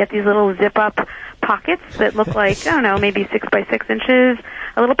actually get these little zip-up pockets that look like, I don't know, maybe 6 by 6 inches,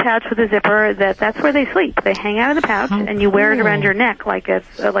 a little pouch with a zipper. That's where they sleep. They hang out of the pouch, and you wear it around your neck like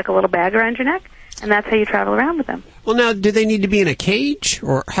it's like a little bag around your neck, and that's how you travel around with them. Well, now, do they need to be in a cage,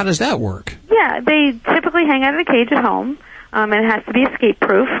 or how does that work? Yeah, they typically hang out in a cage at home, and it has to be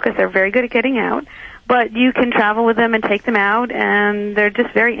escape-proof because they're very good at getting out. But you can travel with them and take them out, and they're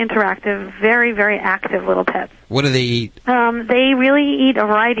just very interactive, very, very active little pets. What do they eat? They really eat a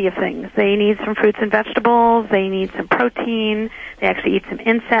variety of things. They need some fruits and vegetables. They need some protein. They actually eat some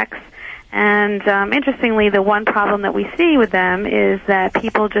insects. And interestingly, the one problem that we see with them is that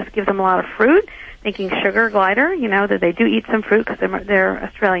people just give them a lot of fruit, thinking sugar glider, that they do eat some fruit because they're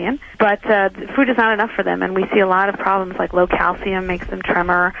Australian. But fruit is not enough for them, and we see a lot of problems like low calcium makes them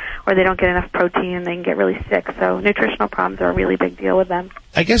tremor, or they don't get enough protein and they can get really sick. So nutritional problems are a really big deal with them.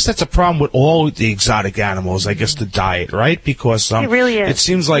 I guess that's a problem with all the exotic animals, I guess the diet, right? Because it really is. It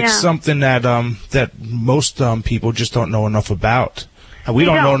seems like something that that most people just don't know enough about. And we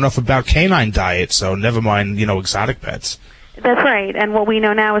don't know enough about canine diet, so never mind, exotic pets. That's right, and what we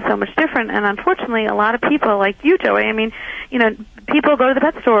know now is so much different, and unfortunately a lot of people, like you, Joey, I mean, people go to the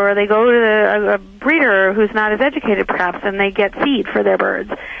pet store, or they go to a breeder who's not as educated perhaps, and they get seed for their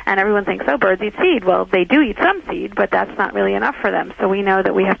birds, and everyone thinks, oh, birds eat seed. Well, they do eat some seed, but that's not really enough for them, so we know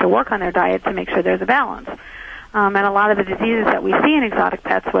that we have to work on their diet to make sure there's a balance. And a lot of the diseases that we see in exotic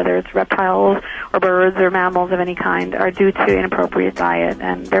pets, whether it's reptiles or birds or mammals of any kind, are due to inappropriate diet.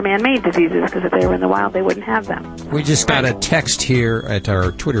 And they're man-made diseases because if they were in the wild, they wouldn't have them. We just got a text here at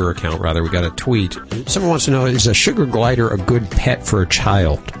our Twitter account, rather. We got a tweet. Someone wants to know, is a sugar glider a good pet for a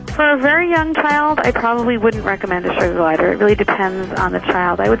child? For a very young child, I probably wouldn't recommend a sugar glider. It really depends on the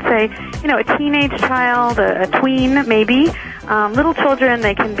child. I would say, a teenage child, a tween, maybe. Little children,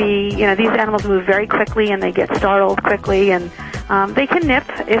 they can be, these animals move very quickly and they get startled quickly, and they can nip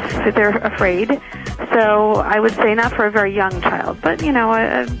if they're afraid. So I would say not for a very young child, but,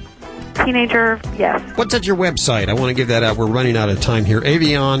 a teenager, yes. What's at your website? I want to give that out. We're running out of time here.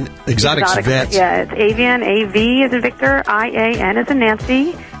 Avian Exotics Vet. Yeah, it's Avian, A-V as in Victor, I-A-N as in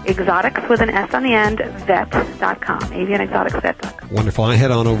Nancy, Exotics with an S on the end, vet.com, avianexoticsvet.com. Wonderful. I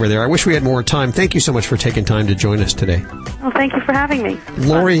head on over there. I wish we had more time. Thank you so much for taking time to join us today. Well, thank you for having me.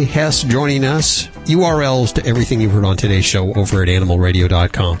 Lori Hess joining us. URLs to everything you've heard on today's show over at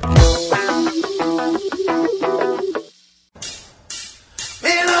animalradio.com.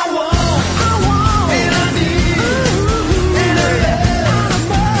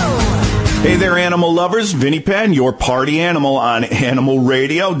 Hey there, animal lovers. Vinnie Penn, your party animal on Animal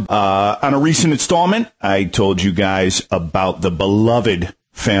Radio. On a recent installment, I told you guys about the beloved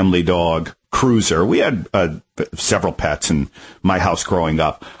family dog, Cruiser. We had several pets in my house growing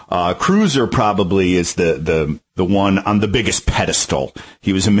up. Cruiser probably is the one on the biggest pedestal.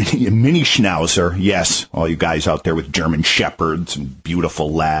 He was a mini schnauzer. Yes, all you guys out there with German shepherds and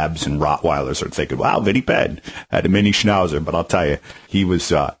beautiful labs and Rottweilers are thinking, wow, Vinnie Penn had a mini schnauzer. But I'll tell you, he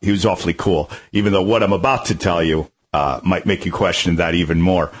was awfully cool. Even though what I'm about to tell you might make you question that even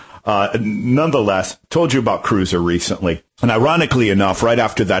more. Nonetheless, told you about Cruiser recently. And ironically enough, right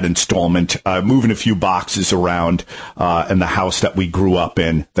after that installment, moving a few boxes around in the house that we grew up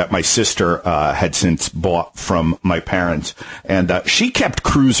in that my sister had since bought from my parents. And she kept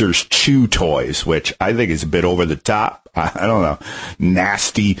Cruiser's chew toys, which I think is a bit over the top. I don't know.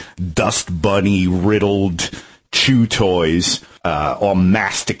 Nasty, dust bunny riddled chew toys, all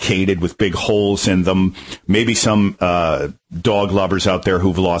masticated with big holes in them. Maybe some dog lovers out there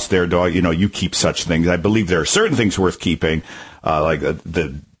who've lost their dog, you keep such things. I believe there are certain things worth keeping, like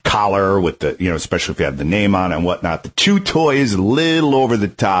the collar with the, especially if you have the name on it and whatnot. The chew toy is a little over the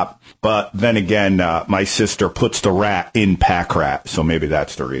top, but then again, my sister puts the rat in Pack Rat, so maybe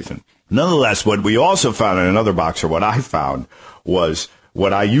that's the reason. Nonetheless, what we also found in another box, or what I found, was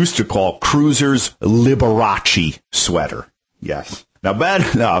what I used to call Cruiser's Liberace sweater. Yes. Now,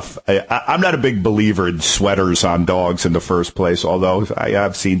 bad enough, I'm not a big believer in sweaters on dogs in the first place, although I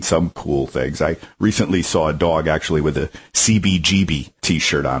have seen some cool things. I recently saw a dog actually with a CBGB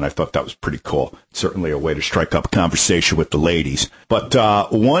T-shirt on. I thought that was pretty cool. Certainly a way to strike up conversation with the ladies. But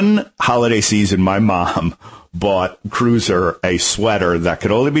one holiday season, my mom bought Cruiser a sweater that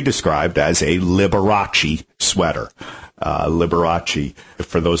could only be described as a Liberace sweater. Liberace,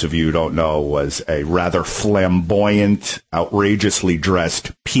 for those of you who don't know, was a rather flamboyant, outrageously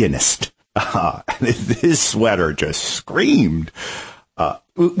dressed pianist. This sweater just screamed.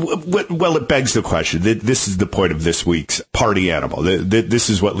 Well, it begs the question. This is the point of this week's party animal. This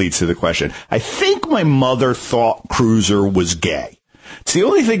is what leads to the question. I think my mother thought Cruiser was gay. It's the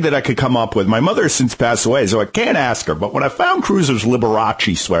only thing that I could come up with. My mother has since passed away, so I can't ask her. But when I found Cruiser's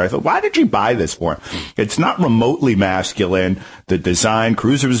Liberace sweater, I thought, why did you buy this for him? It's not remotely masculine. The design,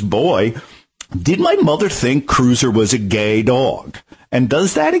 Cruiser's boy. Did my mother think Cruiser was a gay dog? And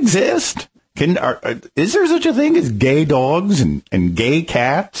does that exist? Is there such a thing as gay dogs and gay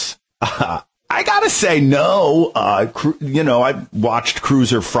cats? I gotta say no. I watched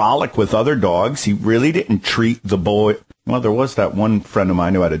Cruiser frolic with other dogs. He really didn't treat the boy. Well, there was that one friend of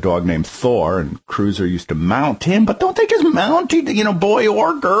mine who had a dog named Thor, and Cruiser used to mount him. But don't they just mount, boy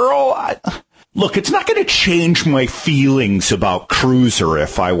or girl? Look, it's not going to change my feelings about Cruiser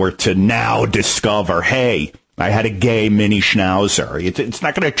if I were to now discover, hey, I had a gay mini schnauzer. It's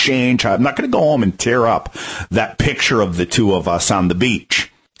not going to change. I'm not going to go home and tear up that picture of the two of us on the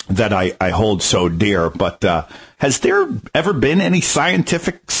beach that I hold so dear. But has there ever been any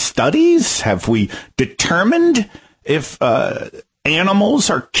scientific studies? Have we determined if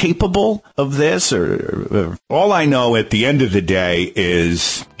animals are capable of this? Or all I know at the end of the day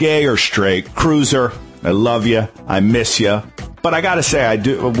is gay or straight. Cruiser, I love you. I miss you. But I got to say, I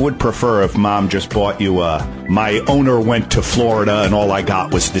would prefer if Mom just bought you My Owner Went to Florida and all I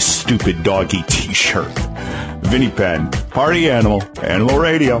got was this stupid doggy T-shirt. Vinny Penn, Party Animal, Animal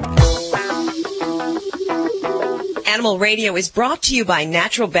Radio. Animal Radio is brought to you by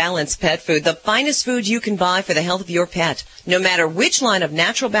Natural Balance Pet Food, the finest food you can buy for the health of your pet. No matter which line of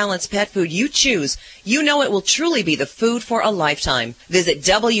Natural Balance Pet Food you choose, you know it will truly be the food for a lifetime. Visit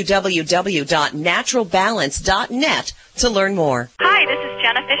www.naturalbalance.net to learn more. Hi, this is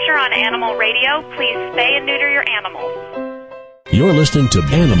Jenna Fisher on Animal Radio. Please spay and neuter your animals. You're listening to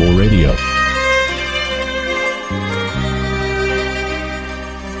Animal Radio.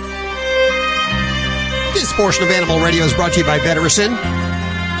 This portion of Animal Radio is brought to you by Vetericyn.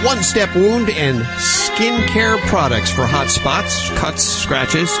 One-step wound and skin care products for hot spots, cuts,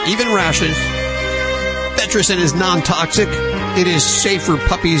 scratches, even rashes. Vetericyn is non-toxic. It is safe for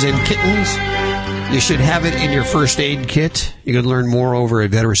puppies and kittens. You should have it in your first aid kit. You can learn more over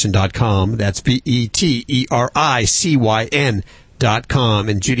at Vetericyn.com. That's Vetericyn.com.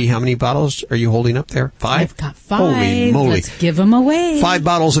 And Judy, how many bottles are you holding up there? 5? I've got 5. Holy moly. Let's give them away. 5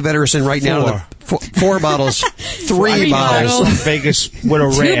 bottles of Vetericyn right now. 4 bottles. 3 bottles. Vegas with a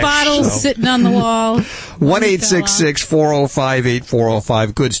 2 bottles sitting on the wall.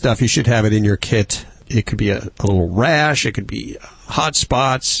 1-866-405-8405. Good stuff. You should have it in your kit. It could be a little rash. It could be hot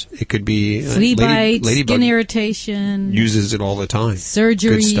spots. It could be flea bite, ladybug. Skin irritation. Uses it all the time.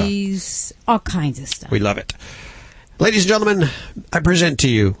 Surgeries. All kinds of stuff. We love it. Ladies and gentlemen, I present to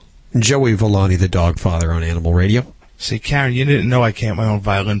you Joey Villani, the dog father on Animal Radio. See, Karen, you didn't know I can't my own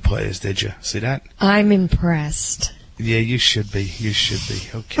violin players, did you? See that? I'm impressed. Yeah, you should be. You should be.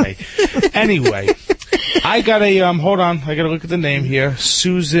 Okay. Anyway, I got a, hold on. I got to look at the name here.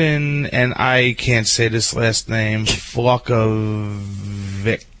 Susan, and I can't say this last name,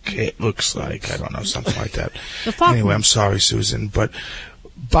 Flokovic, it looks like. I don't know, something like that. Anyway, I'm sorry, Susan, but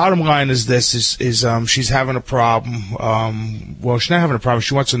bottom line is this: is she's having a problem. Well, she's not having a problem.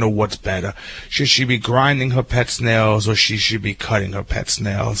 She wants to know what's better. Should she be grinding her pet's nails, or she should be cutting her pet's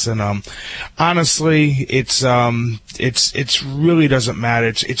nails? And honestly, it's really doesn't matter.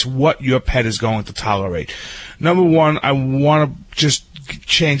 It's what your pet is going to tolerate. Number one, I want to just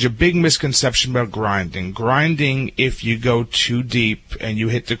change a big misconception about grinding. Grinding, if you go too deep and you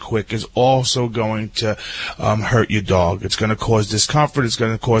hit the quick, is also going to hurt your dog. It's going to cause discomfort. It's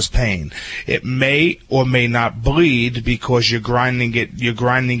going to cause pain. It may or may not bleed because you're grinding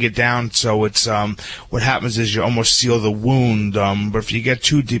it down. So it's what happens is you almost seal the wound. But if you get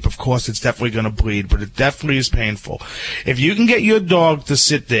too deep, of course, it's definitely going to bleed. But it definitely is painful. If you can get your dog to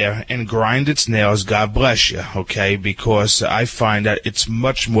sit there and grind its nails, God bless you. Okay, because I find that it's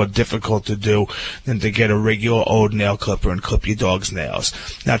much more difficult to do than to get a regular old nail clipper and clip your dog's nails.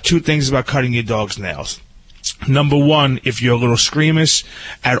 Now, 2 things about cutting your dog's nails. Number one, if you're a little squeamish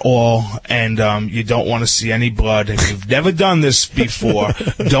at all and you don't want to see any blood, if you've never done this before,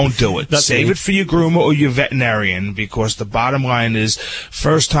 don't do it. Save it for your groomer or your veterinarian, because the bottom line is,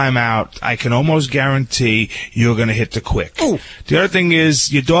 first time out, I can almost guarantee you're going to hit the quick. Ooh. The other thing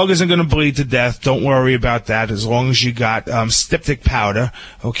is, your dog isn't going to bleed to death. Don't worry about that, as long as you got styptic powder,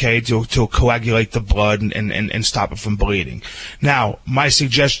 okay, to coagulate the blood and stop it from bleeding. Now, my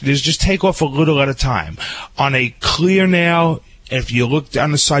suggestion is just take off a little at a time. On a clear nail, if you look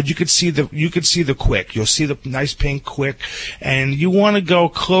down the side, you could see the quick. You'll see the nice pink quick, and you want to go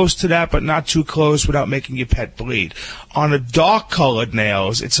close to that, but not too close without making your pet bleed. On the dark-colored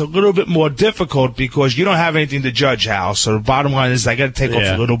nails, it's a little bit more difficult because you don't have anything to judge, Hal. So the bottom line is I got to take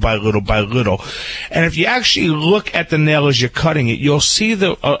off little by little by little. And if you actually look at the nail as you're cutting it, you'll see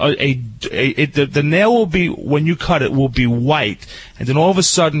the nail will be, when you cut it, will be white, and then all of a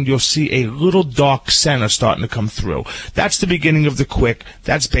sudden you'll see a little dark center starting to come through. That's the beginning of the quick.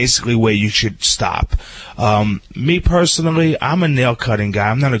 That's basically where you should stop. Me personally, I'm a nail cutting guy.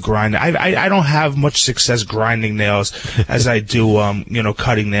 I'm not a grinder. I don't have much success grinding nails as I do,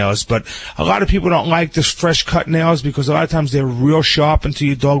 cutting nails. But a lot of people don't like this fresh cut nails because a lot of times they're real sharp until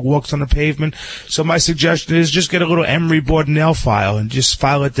your dog walks on the pavement. So my suggestion is just get a little emery board nail file and just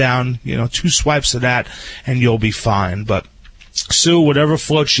file it down, 2 swipes of that, and you'll be fine. But Sue, whatever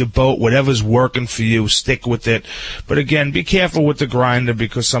floats your boat, whatever's working for you, stick with it. But again, be careful with the grinder,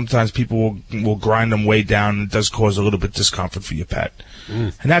 because sometimes people will grind them way down, and it does cause a little bit of discomfort for your pet.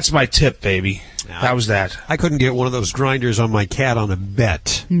 And that's my tip, baby. How was that? I couldn't get one of those grinders on my cat on a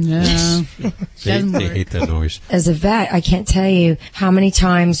bet. No. They hate that noise. As a vet, I can't tell you how many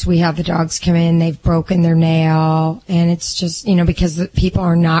times we have the dogs come in, they've broken their nail, and it's just, because the people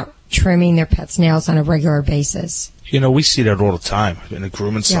are not trimming their pets' nails on a regular basis. We see that all the time in the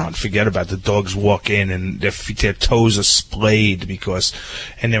grooming salon. Forget about it. The dogs walk in and their toes are splayed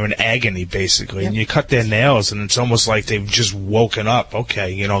and they're in agony, basically. Yep. And you cut their nails and it's almost like they've just woken up.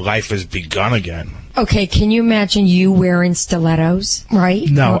 Okay, life has begun again. Okay, can you imagine you wearing stilettos, right?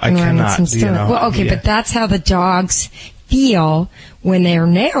 No, I cannot. Well, okay, but that's how the dogs feel when their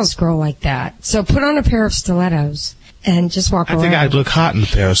nails grow like that. So put on a pair of stilettos and just walk around. I think I'd look hot in a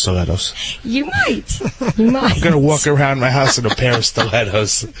pair of stilettos. You might. I'm going to walk around my house in a pair of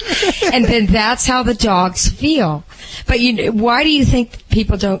stilettos. And then that's how the dogs feel. But why do you think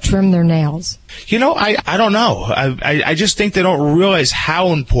people don't trim their nails? I don't know. I just think they don't realize how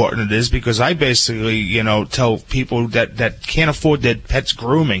important it is, because I basically, tell people that can't afford their pet's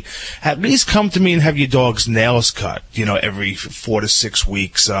grooming, at least come to me and have your dog's nails cut, every 4 to 6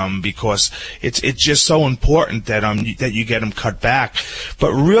 weeks, because it's just so important that you get them cut back.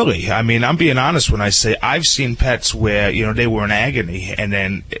 But really, I'm being honest when I say I've seen pets where, they were in agony, and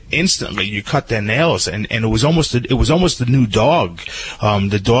then instantly you cut their nails, and it was almost a new dog.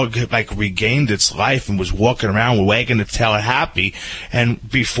 The dog regained its life and was walking around wagging the tail happy, and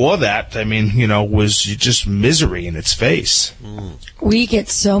before that, was just misery in its face. We get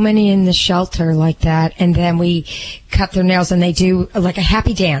so many in the shelter like that, and then we cut their nails and they do like a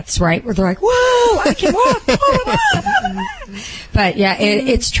happy dance, right? Where they're like, whoa, I can walk. But yeah,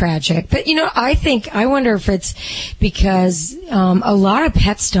 it's tragic. But I wonder if it's because a lot of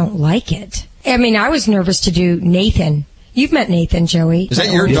pets don't like it. I was nervous to do Nathan. You've met Nathan, Joey. Is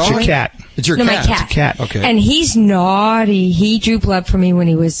that your dog? It's your cat. It's your cat. No, my cat. It's a cat. Okay. And he's naughty. He drew blood from me when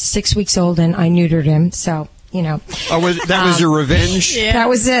he was 6 weeks old, and I neutered him. So That was your revenge? Yeah. That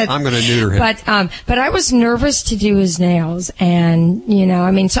was it. I'm going to neuter him. But I was nervous to do his nails, and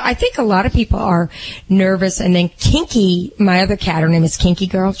so I think a lot of people are nervous. And then Kinky, my other cat, her name is Kinky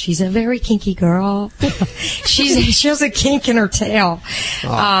Girl. She's a very kinky girl. She has a kink in her tail,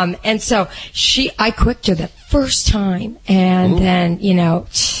 and so I quicked her the first time, and then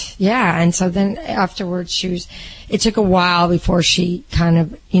and so then afterwards it took a while before she kind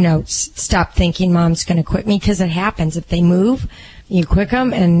of stopped thinking Mom's going to quit me, because it happens if they move, you quick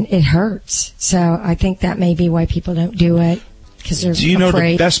them and it hurts. So I think that may be why people don't do it, because they're Do you know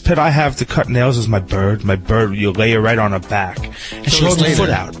afraid. the best pet I have to cut nails is my bird. My bird, you lay her right on her back, and she holds her foot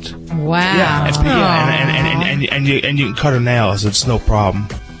out. Wow. Yeah, and you can cut her nails. It's no problem.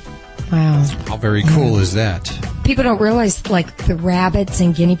 Wow. How very cool is that? People don't realize, like the rabbits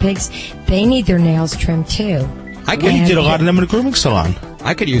and guinea pigs, they need their nails trimmed too. You did a lot of them in a grooming salon.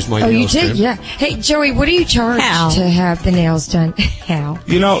 I could use my nails nails trimmed. trimmed. Yeah. Hey, Joey, what do you charge to have the nails done? How?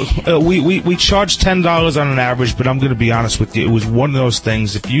 We charge $10 on an average, but I'm going to be honest with you. It was one of those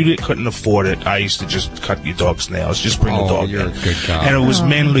things. If you couldn't afford it, I used to just cut your dog's nails. Just bring the dog you're in. a good guy. And it was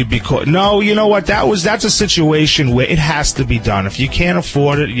mainly because you know what? That's a situation where it has to be done. If you can't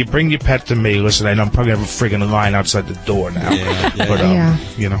afford it, you bring your pet to me. Listen, I know I'm probably going to have a friggin' line outside the door now. But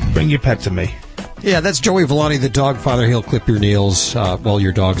bring your pet to me. Yeah, that's Joey Villani, the dog father. He'll clip your nails,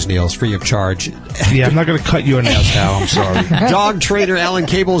 your dog's nails, free of charge. Yeah, I'm not going to cut your nails, Hal. I'm sorry. Dog trainer Alan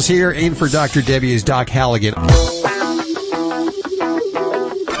Cable's here. In for Dr. Debbie is Doc Halligan.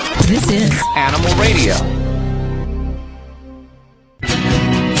 This is Animal Radio.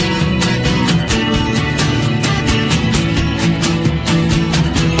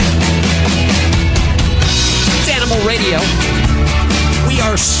 It's Animal Radio. We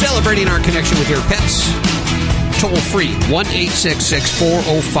are celebrating our connection with your pets. Toll free,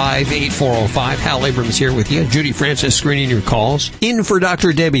 1-866-405-8405. Hal Abrams here with you. Judy Francis screening your calls. In for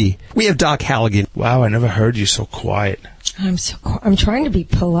Dr. Debbie, we have Doc Halligan. Wow, I never heard you so quiet. I'm trying to be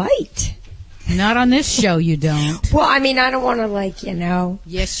polite. Not on this show, you don't. Well, I mean, I don't want to,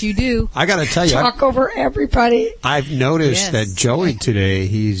 Yes, you do. I got to tell you. Talk over everybody. I've noticed that Joey today,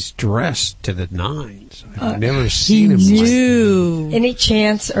 he's dressed to the nines. I've never seen him like Any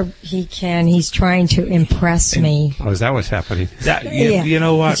chance he's trying to impress me. Oh, is that what's happening? You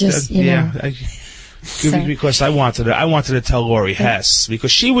know what? So. Because I wanted to tell Lori Hess,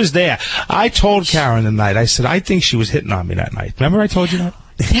 because she was there. I told Karen the night, I said, I think she was hitting on me that night. Remember I told you that?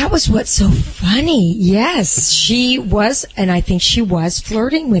 That was what's so funny. Yes, she was, and I think she was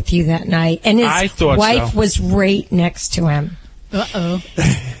flirting with you that night. And his wife was right next to him. Uh-oh.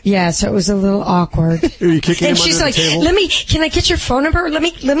 Yeah, so it was a little awkward. Are you kicking and him she's under like, the table? can I get your phone number? Let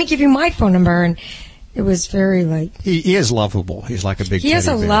me give you my phone number. And it was very He is lovable. He's like a big. He has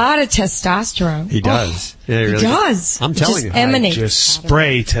a bear. lot of testosterone. He does. Oh, he does. I'm telling you. Emanates. Just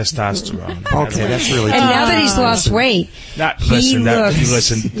spray testosterone. Okay, that's really. And now that he's lost weight,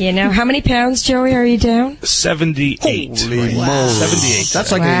 listen. You know, how many pounds, Joey, are you down? 78. Holy moly. 78.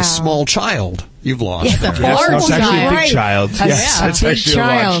 That's like a small child you've lost. Yes, that's actually a big child. Yes, that's actually a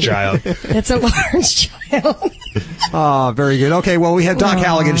large child. That's a large child. Very good. Okay, well, we have Doc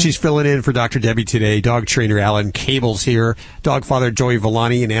Halligan. She's filling in for Dr. Debbie today. Dog trainer Alan Cable's here. Dog father Joey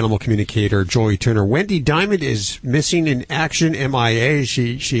Villani and animal communicator Joey Turner. Wendy Diamond is missing in action, MIA.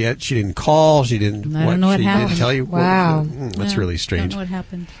 She didn't call. She didn't. I don't know what happened. Didn't tell you. Wow, that's really strange. I don't know what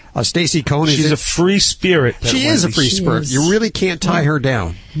happened. Stacy Cohn She's a free spirit. She is a free spirit. You really can't tie her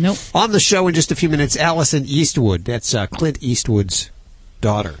down. Nope. On the show in just a few minutes, Allison Eastwood. That's Clint Eastwood's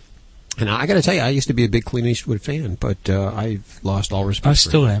daughter. And I got to tell you, I used to be a big Clint Eastwood fan, but I've lost all respect. I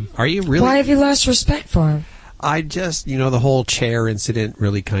still am. Are you really? Why have you lost respect for him? I just, the whole chair incident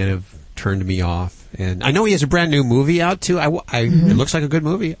really kind of turned me off. And I know he has a brand new movie out too. It looks like a good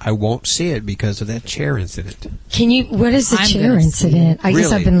movie. I won't see it because of that chair incident. What is the chair incident? I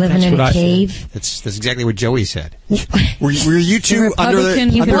guess I've been living in a cave. That's exactly what Joey said. Were you two under a rock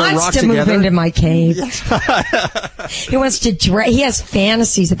together? He wants to move into my cave. He wants to he has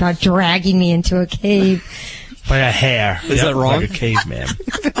fantasies about dragging me into a cave. By a hair. Is that wrong? Like a caveman.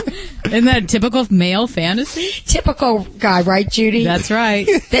 Isn't that a typical male fantasy? Typical guy, right, Judy? That's right.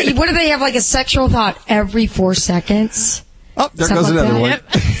 What do they have, like a sexual thought every 4 seconds? Oh, there goes another one.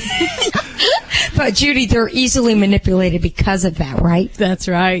 But Judy, they're easily manipulated because of that, right? That's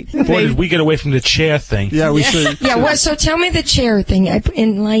right. Boy, did we get away from the chair thing. Yeah, we should. Yeah, well, so tell me the chair thing.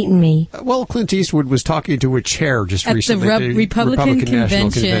 Enlighten me. Well, Clint Eastwood was talking to a chair just At recently. the Republican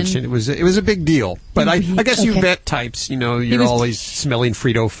National Convention. Convention. It was a big deal. But I guess you Okay. vet types, you're always smelling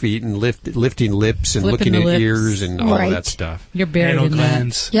Frito feet and lifting lips and Flipping looking the at lips. ears and all Right. of that stuff. You're buried Anal in that.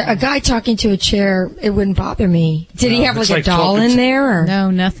 glands. Yeah, a guy talking to a chair, it wouldn't bother me. Did he have it's like a like doll talking in to- there? Or?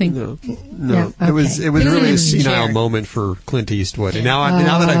 No, nothing. No. Yeah, It was okay. really a senile Chair. moment for Clint Eastwood. And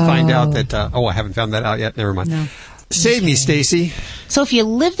now that I find out that I haven't found that out yet. Never mind. No. Save me, Stacy. So if you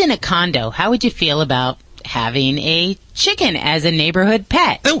lived in a condo, how would you feel about having a chicken as a neighborhood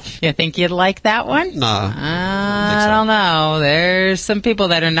pet? Oh. You think you'd like that one? Nah. I don't know. There's some people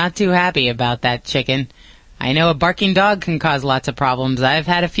that are not too happy about that chicken. I know a barking dog can cause lots of problems. I've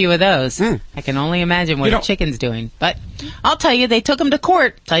had a few of those. I can only imagine what a chicken's doing. But I'll tell you, they took him to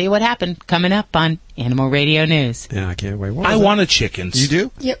court. Tell you what happened. Coming up on Animal Radio News. Yeah, I can't wait. I want a chickens. You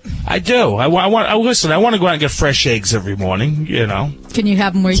do? Yep. I do. I want to go out and get fresh eggs every morning, Can you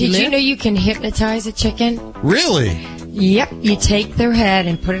have them where you Did live? you know you can hypnotize a chicken? Really? Yep. You take their head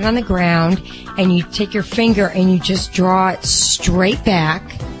and put it on the ground, and you take your finger and you just draw it straight back,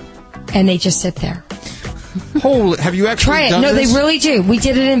 and they just sit there. Holy, have you actually Try it. done No, this? they really do. We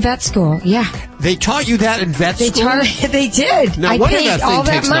did it in vet school. Yeah. They taught you that in vet school? They did. No I wonder paid that thing all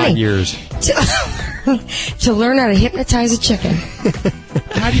that takes money 9 years. to learn how to hypnotize a chicken.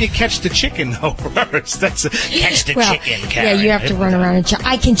 How do you catch the chicken, though, first? That's catch the chicken, Yeah, Karen. you have to run around and check.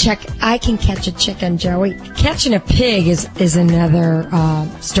 I can catch a chicken, Joey. Catching a pig is another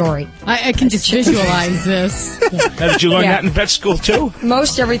story. I can just visualize this. Now, did you learn Yeah. that in vet school, too?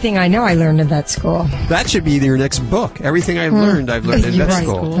 Most everything I know I learned in vet school. That should be your next book. Everything I've learned in You're vet right.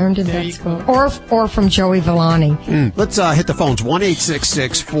 school. Learned in vet school. Or from Joey Villani. Let's hit the phones.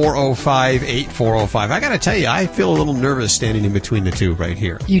 1-866-405-8405. I got to tell you, I feel a little nervous standing in between the two right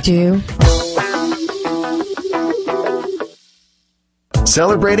here. You do?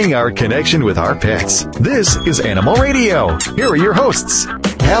 Celebrating our connection with our pets. This is Animal Radio. Here are your hosts,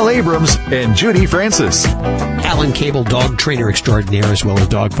 Hal Abrams and Judy Francis. Alan Cable, dog trainer extraordinaire, as well as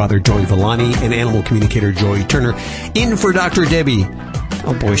dog father Joey Villani and animal communicator Joey Turner, in for Dr. Debbie.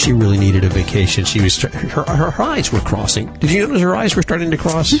 Oh boy, she really needed a vacation. She was her eyes were crossing. Did you notice her eyes were starting to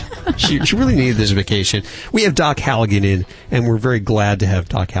cross? she really needed this vacation. We have Doc Halligan in, and we're very glad to have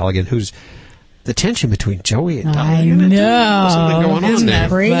Doc Halligan, who's the tension between Joey and Doc. I know. Something going on Isn't there. that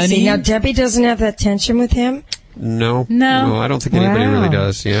Crazy. funny? Now, Debbie doesn't have that tension with him? No, No. I don't think anybody Wow. really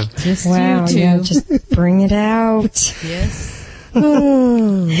does. Yeah. Just Wow, you two. yeah, just bring it out. Yes.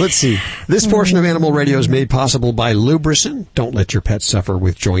 Let's see. This portion of Animal Radio is made possible by Lubricin. Don't let your pet suffer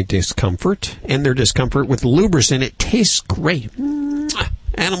with joint discomfort. And their discomfort with Lubricin. It tastes great.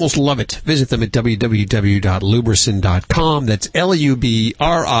 Animals love it. Visit them at www.lubricin.com. That's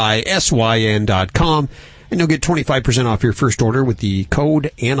LUBRISYN.com. And you'll get 25% off your first order with the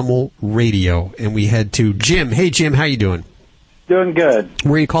code Animal Radio. And we head to Jim. Hey, Jim, how you doing? Doing good.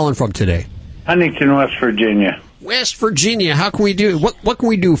 Where are you calling from today? Huntington, West Virginia. West Virginia. How can we do? What can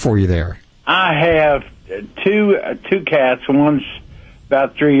we do for you there? I have two cats. One's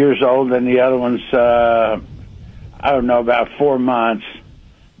about 3 years old, and the other one's about 4 months.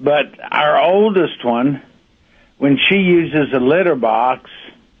 But our oldest one, when she uses a litter box,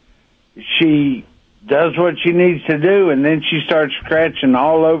 she does what she needs to do, and then she starts scratching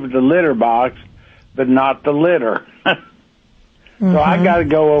all over the litter box, but not the litter. So I got to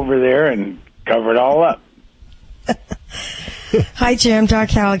go over there and cover it all up. Hi, Jim. Doc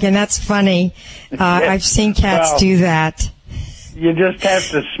Halligan. That's funny. I've seen cats do that. You just have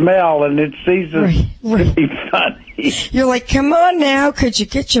to smell, and it ceases to be funny. You're like, come on now. Could you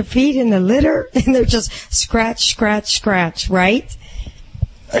get your feet in the litter? And they're just scratch, scratch, scratch, right?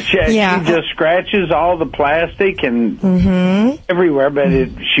 She just scratches all the plastic and everywhere, but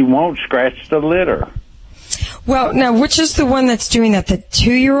she won't scratch the litter. Well, now, which is the one that's doing that? The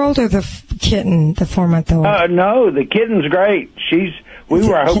 2-year-old or the kitten, the 4-month-old? No, the kitten's great. We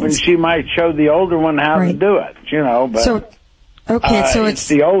were hoping she might show the older one how to do it, but so it's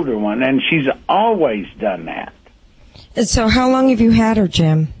the older one, and she's always done that. And so how long have you had her,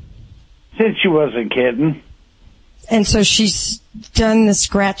 Jim? Since she was a kitten. And so she's done the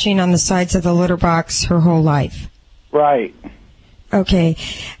scratching on the sides of the litter box her whole life? Right. Okay.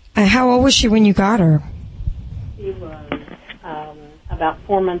 How old was she when you got her? She was about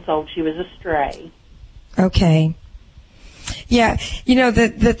 4 months old. She was a stray. Okay. Yeah,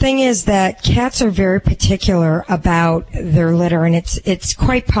 the thing is that cats are very particular about their litter, and it's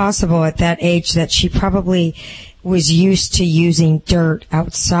quite possible at that age that she probably was used to using dirt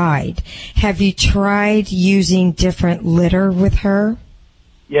outside. Have you tried using different litter with her?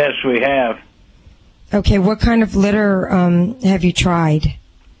 Yes, we have. Okay, what kind of litter have you tried?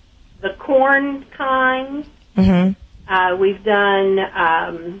 The corn kind. Mm-hmm. We've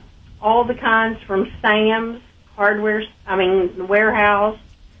done all the kinds from Sam's the warehouse.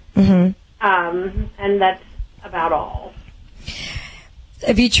 Mm-hmm. And that's about all.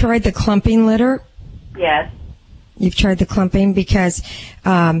 Have you tried the clumping litter? Yes. You've tried the clumping because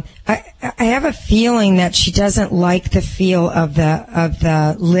I have a feeling that she doesn't like the feel of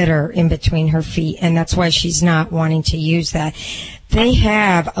the litter in between her feet, and that's why she's not wanting to use that. They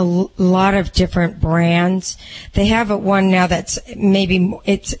have a lot of different brands. They have one now that's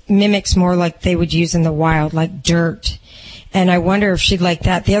it mimics more like they would use in the wild, like dirt. And I wonder if she'd like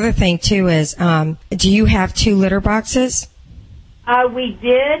that. The other thing too is, do you have 2 litter boxes? We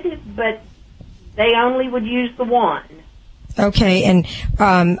did, but they only would use the one. Okay, and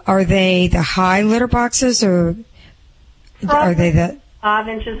are they the high litter boxes, or are they the 5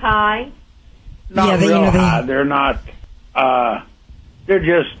 inches high? Not real high. They're not. They're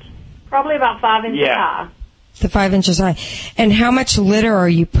just probably about 5 inches high. The 5 inches high. And how much litter are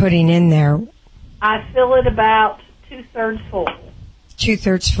you putting in there? I fill it about 2/3 full.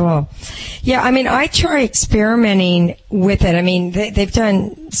 2/3 full. Yeah, I try experimenting with it. They've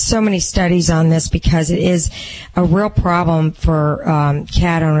done so many studies on this because it is a real problem for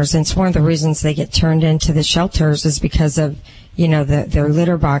cat owners, and it's one of the reasons they get turned into the shelters is because of, their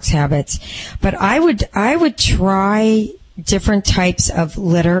litter box habits. But I would try different types of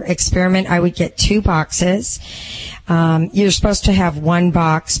litter experiment. I would get 2 boxes. You're supposed to have 1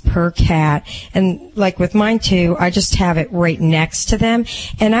 box per cat. And like with mine too, I just have it right next to them.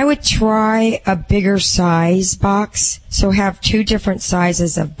 And I would try a bigger size box. So have 2 different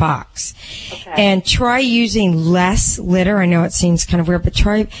sizes of box. Okay. And try using less litter. I know it seems kind of weird, but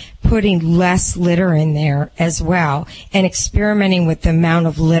try putting less litter in there as well and experimenting with the amount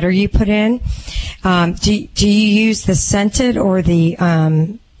of litter you put in. Do you use the scented or the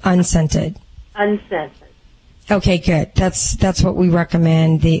unscented? Unscented. Okay, good. That's what we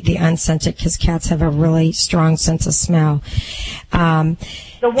recommend, the unscented, because cats have a really strong sense of smell. The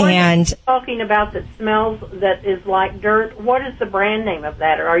one you're talking about that smells, that is like dirt, what is the brand name of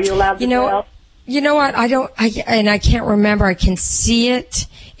that? Or are you allowed to tell? You know what? I can't remember. I can see it.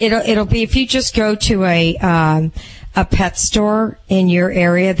 It'll be, if you just go to a pet store in your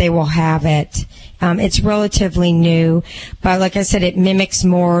area, they will have it. It's relatively new, but like I said, it mimics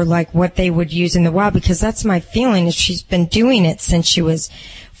more like what they would use in the wild, because that's my feeling is she's been doing it since she was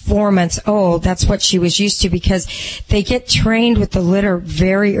 4 months old. That's what she was used to, because they get trained with the litter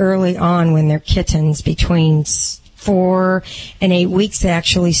very early on when they're kittens. Between 4 and 8 weeks, they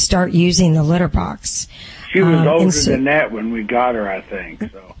actually start using the litter box. She was older than that when we got her, I think.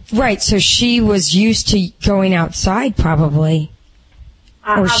 So. Right, so she was used to going outside probably.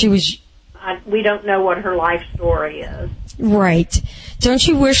 We don't know what her life story is. Right. Don't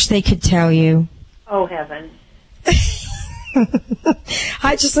you wish they could tell you? Oh, heaven.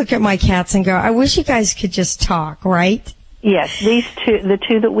 I just look at my cats and go, I wish you guys could just talk, right? Yes, the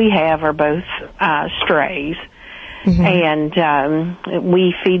 2 that we have are both strays. Mm-hmm. And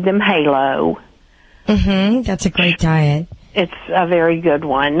we feed them Halo. Mm-hmm. That's a great diet. It's a very good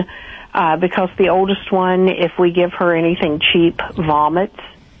one because the oldest one, if we give her anything cheap, vomits.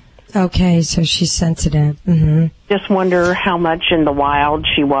 Okay, so she's sensitive. Mm-hmm. Just wonder how much in the wild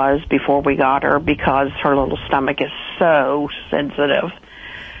she was before we got her, because her little stomach is so sensitive.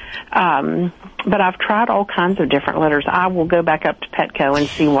 But I've tried all kinds of different litters. I will go back up to Petco and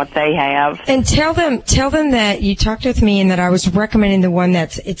see what they have. And tell them that you talked with me and that I was recommending the one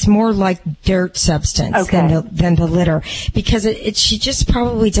it's more like dirt substance than the litter, because she just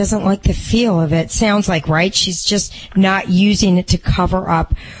probably doesn't like the feel of it. Sounds like, right? She's just not using it to cover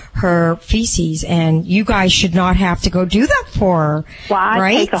up her feces, and you guys should not have to go do that for her.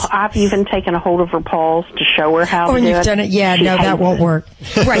 Well, I've even taken a hold of her paws to show her how to do it. Oh, you've done it? Yeah, no, that won't work.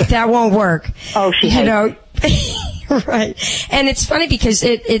 Right, that won't work. Oh, she hates it. Right. And it's funny because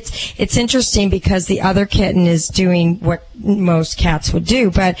it's interesting because the other kitten is doing what most cats would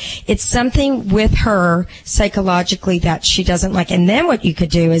do, but it's something with her psychologically that she doesn't like. And then what you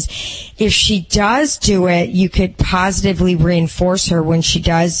could do is, if she does do it, you could positively reinforce her when she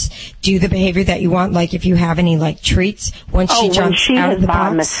does do the behavior that you want. Like if you have any like treats when she jumps out of the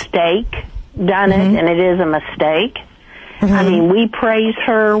box. When she has by mistake done it, and it is a mistake. Mm-hmm. I mean, we praise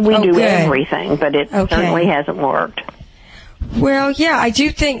her, we do everything, but it certainly hasn't worked. Well, yeah, I do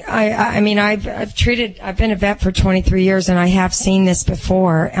think, I mean, I've been a vet for 23 years and I have seen this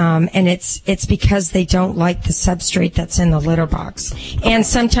before, and it's because they don't like the substrate that's in the litter box. And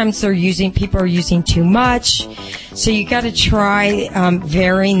sometimes people are using too much. So you gotta try,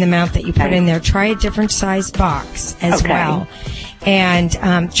 varying the amount that you put in there. Try a different size box as well. And,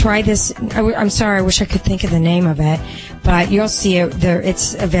 try this, I'm sorry, I wish I could think of the name of it, but you'll see it there.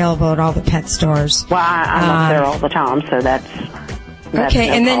 It's available at all the pet stores. Well, I'm up there all the time, so that's okay,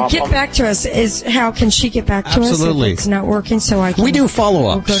 no and then problem. get back to us. How can she get back to Absolutely. us if it's not working? So I can. We do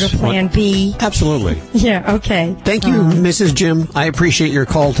follow-ups. We'll go to Plan B. Absolutely. Yeah. Okay. Thank you, Mrs. Jim. I appreciate your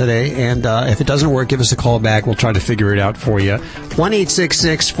call today. And if it doesn't work, give us a call back. We'll try to figure it out for you.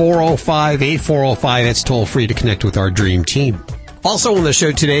 1-866-405-8405. That's toll free to connect with our dream team. Also on the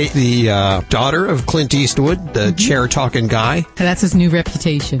show today, the daughter of Clint Eastwood, the chair-talking guy. That's his new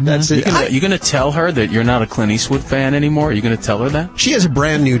reputation. That's it. You're going to tell her that you're not a Clint Eastwood fan anymore? Are you going to tell her that? She has a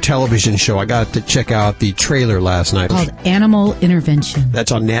brand new television show. I got to check out the trailer last night. Called Animal Intervention.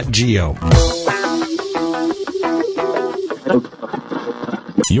 That's on Nat Geo.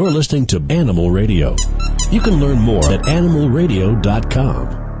 You're listening to Animal Radio. You can learn more at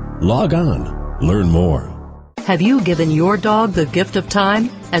animalradio.com. Log on. Learn more. Have you given your dog the gift of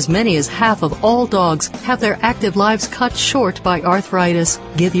time? As many as half of all dogs have their active lives cut short by arthritis.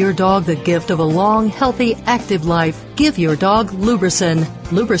 Give your dog the gift of a long, healthy, active life. Give your dog Lubricin.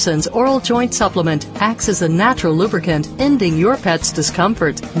 Lubricin's oral joint supplement acts as a natural lubricant, ending your pet's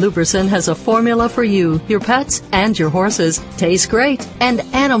discomfort. Lubricin has a formula for you, your pets, and your horses. Tastes great, and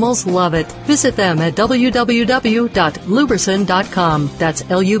animals love it. Visit them at www.lubricin.com. That's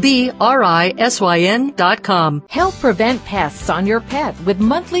LUBRISYN.com. Help prevent pests on your pet with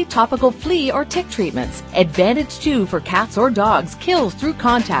monthly topical flea or tick treatments. Advantage 2 for cats or dogs kills through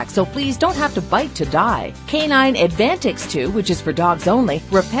contact, so fleas don't have to bite to die. Canine Advantix 2, which is for dogs only,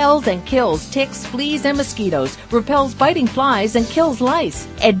 repels and kills ticks, fleas, and mosquitoes, repels biting flies, and kills lice.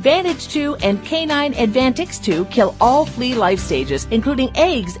 Advantage 2 and Canine Advantix 2 kill all flea life stages, including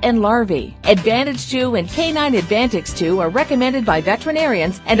eggs and larvae. Advantage 2 and Canine Advantix 2 are recommended by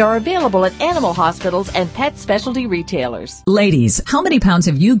veterinarians and are available at animal hospitals and pet specialty retailers. Ladies, how many pounds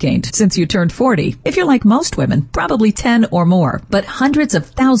have you gained since you turned 40? If you're like most women, probably 10 or more. But hundreds of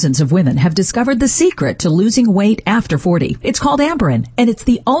thousands of women have discovered the secret to losing weight after 40. It's called Amberen, and it's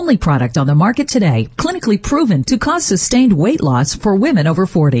the only product on the market today clinically proven to cause sustained weight loss for women over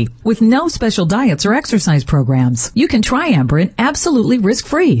 40 with no special diets or exercise programs. You can try Amberen absolutely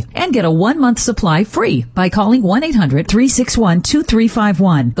risk-free and get a 1-month supply free by calling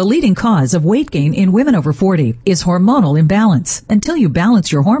 1-800-361-2351. The leading cause of weight gain in women over 40 is hormonal imbalance. Until you balance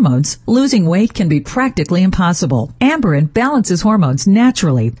your hormones, losing weight can be practically impossible. Amberen balances hormones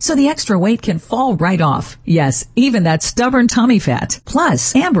naturally, so the extra weight can fall right off. Yes, even that stubborn tummy fat.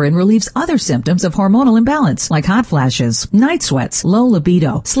 Plus, Amberen relieves other symptoms of hormonal imbalance like hot flashes, night sweats, low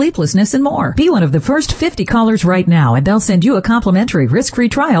libido, sleeplessness, and more. Be one of the first 50 callers right now, and they'll send you a complimentary risk-free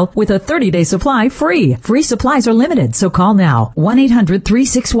trial with a 30-day supply free. Free supplies are limited, so call now.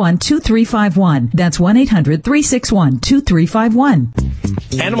 1-800-361-2351. That's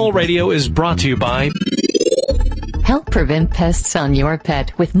 1-800-361-2351. Animal Radio is brought to you by... Help prevent pests on your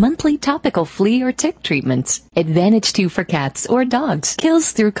pet with monthly topical flea or tick treatments. Advantage 2 for cats or dogs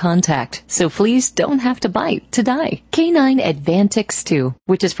kills through contact, so fleas don't have to bite to die. Canine Advantix 2,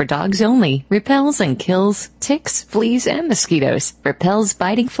 which is for dogs only, repels and kills ticks, fleas, and mosquitoes, repels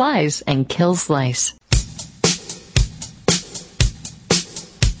biting flies, and kills lice.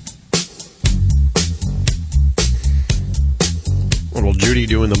 Little Judy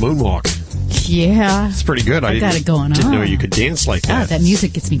doing the moonwalk. Yeah. It's pretty good. I got it going didn't on. know you could dance like that. That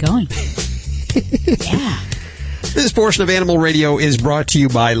music gets me going. Yeah. This portion of Animal Radio is brought to you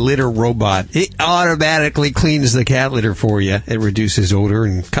by Litter Robot. It automatically cleans the cat litter for you. It reduces odor,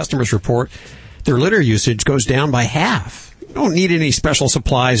 and customers report their litter usage goes down by half. You don't need any special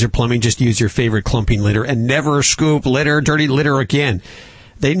supplies or plumbing. Just use your favorite clumping litter and never scoop dirty litter again.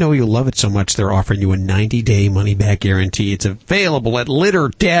 They know you'll love it so much they're offering you a 90-day money-back guarantee. It's available at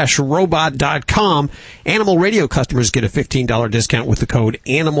litter-robot.com. Animal Radio customers get a $15 discount with the code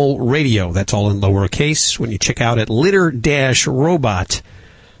ANIMALRADIO. That's all in lowercase when you check out at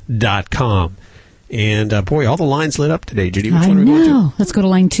litter-robot.com. And, boy, all the lines lit up today, Judy. Which one are we going to? Let's go to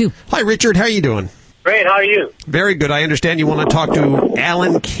line 2. Hi, Richard. How are you doing? Great. How are you? Very good. I understand you want to talk to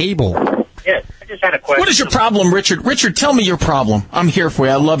Alan Cable. Yes. I just had a question. What is your problem, Richard? Richard, tell me your problem. I'm here for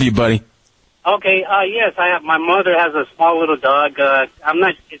you. I love you, buddy. Okay. Yes, I have. My mother has a small little dog.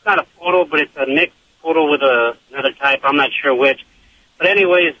 It's not a poodle, but it's a mixed poodle with another type. I'm not sure which. But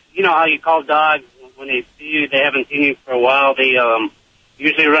anyways, you know how you call dogs when they see you, they haven't seen you for a while, they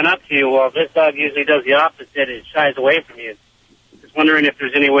usually run up to you. Well, this dog usually does the opposite. It shies away from you. Just wondering if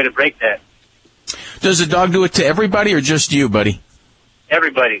there's any way to break that. Does the dog do it to everybody or just you, buddy?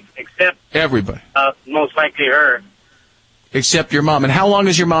 Everybody, except everybody. Most likely her. Except your mom. And how long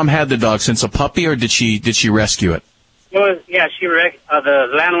has your mom had the dog? Since a puppy, or did she rescue it? Well, yeah, the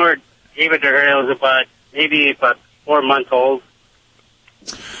landlord gave it to her. It was maybe 4 months old.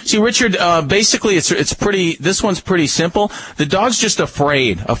 See, Richard, basically this one's pretty simple. The dog's just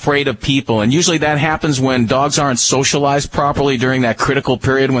afraid of people, and usually that happens when dogs aren't socialized properly during that critical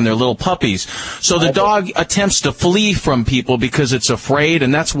period when they're little puppies. So the dog attempts to flee from people because it's afraid,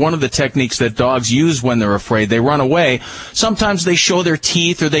 and that's one of the techniques that dogs use when they're afraid. They run away. Sometimes they show their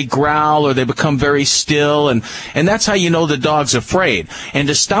teeth, or they growl, or they become very still, and that's how you know the dog's afraid. And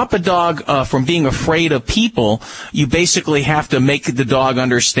to stop a dog from being afraid of people, you basically have to make the dog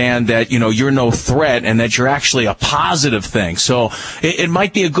understand that, you're no threat and that you're actually a positive thing. So it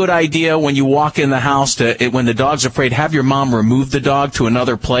might be a good idea when you walk in the house when the dog's afraid, have your mom remove the dog to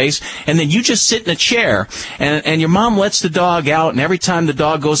another place, and then you just sit in a chair, and your mom lets the dog out, and every time the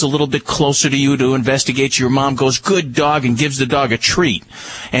dog goes a little bit closer to you to investigate, your mom goes, good dog, and gives the dog a treat.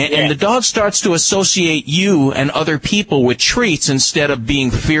 And the dog starts to associate you and other people with treats instead of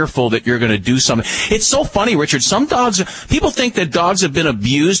being fearful that you're going to do something. It's so funny, Richard. People think that dogs have been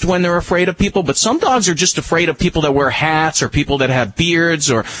abused when they're afraid of people, but some dogs are just afraid of people that wear hats, or people that have beards,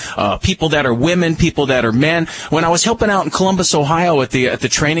 or people that are women, people that are men. When I was helping out in Columbus, Ohio at the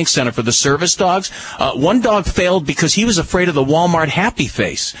training center for the service dogs, one dog failed because he was afraid of the Walmart happy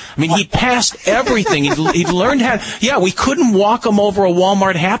face. I mean, he passed everything. He'd learned we couldn't walk him over a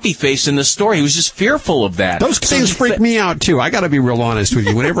Walmart happy face in the store. He was just fearful of that. Those things freak me out too. I got to be real honest with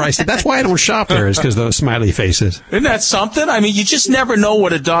you. Whenever I say that's why I don't shop there, is because those smiley faces. Isn't that something? I mean, you just never know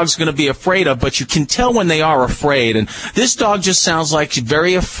what a dog's going to be afraid of, but you can tell when they are afraid. And this dog just sounds like she's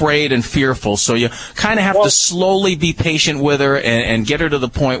very afraid and fearful. So you kind of have to slowly be patient with her and get her to the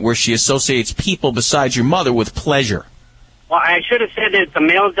point where she associates people besides your mother with pleasure. Well, I should have said that it's a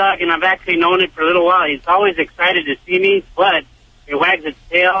male dog, and I've actually known it for a little while. It's always excited to see me, but it wags its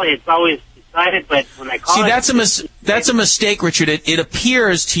tail. It's always excited, but when I call that's a mistake, Richard. It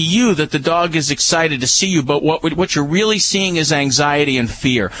appears to you that the dog is excited to see you, but what you're really seeing is anxiety and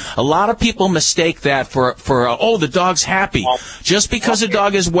fear. A lot of people mistake that for the dog's happy. Just because a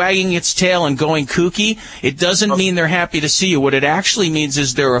dog is wagging its tail and going kooky, it doesn't mean they're happy to see you. What it actually means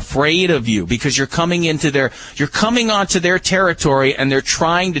is they're afraid of you because you're coming onto their territory, and they're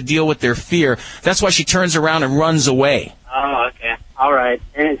trying to deal with their fear. That's why she turns around and runs away. Oh, okay. All right.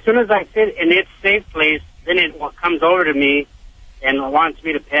 And as soon as I sit in its safe place, then it comes over to me and wants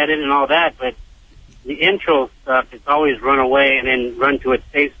me to pet it and all that. But the intro stuff, it's always run away and then run to its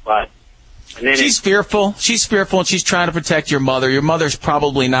safe spot. And then she's fearful. She's fearful, and she's trying to protect your mother. Your mother's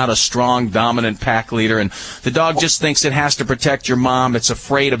probably not a strong, dominant pack leader, and the dog just thinks it has to protect your mom. It's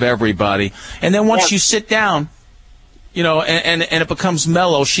afraid of everybody. And then once you sit down, and it becomes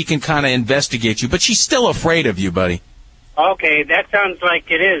mellow, she can kind of investigate you. But she's still afraid of you, buddy. Okay, that sounds like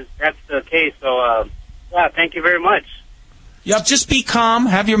it is. That's the case. So, thank you very much. Yep, just be calm.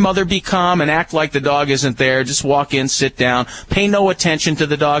 Have your mother be calm and act like the dog isn't there. Just walk in, sit down, pay no attention to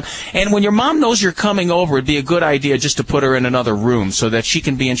the dog. And when your mom knows you're coming over, it'd be a good idea just to put her in another room so that she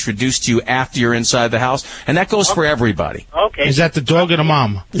can be introduced to you after you're inside the house. And that goes for everybody. Okay. Is that the dog or the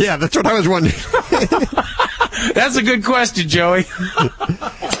mom? Yeah, that's what I was wondering. That's a good question, Joey.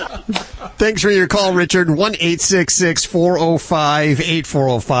 Thanks for your call, Richard.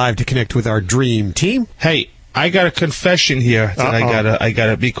 1-866-405-8405 to connect with our dream team. Hey, I got a confession here that I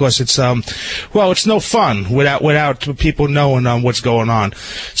gotta because it's it's no fun without people knowing what's going on.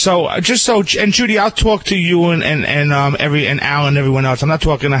 So and Judy, I'll talk to you and Al and everyone else. I'm not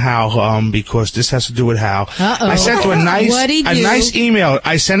talking to Hal because this has to do with Hal. I sent her a nice email.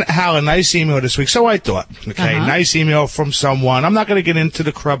 I sent Hal a nice email this week, so I thought, nice email from someone. I'm not going to get into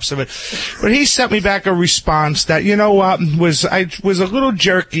the crux of it, but he sent me back a response that was a little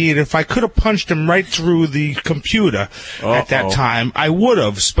jerky, and if I could have punched him right through the computer at that time, I would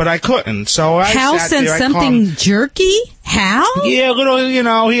have, but I couldn't. So Hal sent something jerky? Hal? Yeah,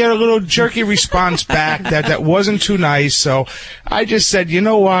 he had a little jerky response back that wasn't too nice. So I just said, you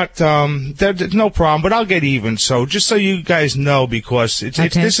know what, there's no problem, but I'll get even. So just so you guys know, because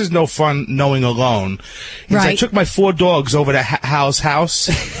this is no fun knowing alone. Right. I took my 4 dogs over to Hal's house,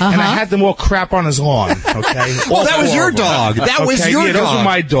 and I had them all crap on his lawn. Okay. Well, that was your dog. That was your dog. Those were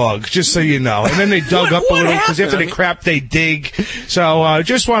my dogs, just so you know. And then they dug up a little because after they crap, they dig. So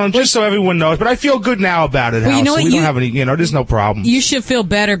just so everyone knows. But I feel good now about it. Well, you know what? We don't have any. There's no problem. You should feel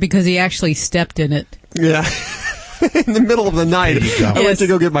better because he actually stepped in it. Yeah. In the middle of the night, I went to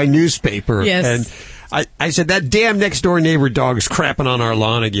go get my newspaper. Yes. And I said, that damn next-door neighbor dog is crapping on our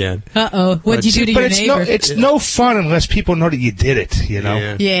lawn again. Uh-oh. What'd you do to your neighbor? It's no fun unless people know that you did it,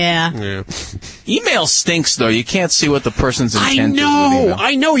 Yeah. Email stinks, though. You can't see what the person's intent is.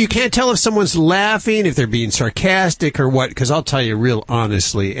 I know. You can't tell if someone's laughing, if they're being sarcastic or what, because I'll tell you real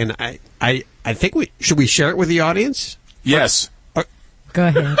honestly, and I think should we share it with the audience? Yes. Go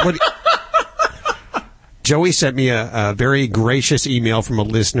ahead. Joey sent me a very gracious email from a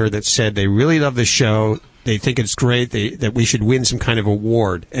listener that said they really love the show. They think it's great that we should win some kind of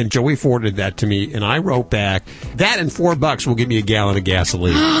award. And Joey forwarded that to me, and I wrote back, that and $4 will give me a gallon of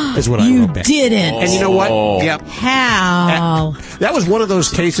gasoline, is what I wrote back. You didn't. And you know what? Yep. How? That was one of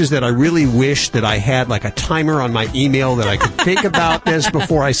those cases that I really wish that I had like a timer on my email that I could think about this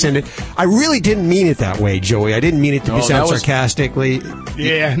before I send it. I really didn't mean it that way, Joey. I didn't mean it to sound sarcastically.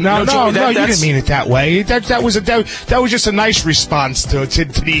 Yeah, no, Joey, you didn't mean it that way. That was just a nice response to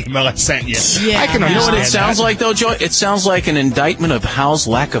the email I sent you. Yeah. I can understand. You know what it sounds like, though, Joey? It sounds like an indictment of Hal's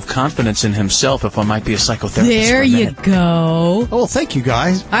lack of confidence in himself, if I might be a psychotherapist. There you go. Oh, thank you,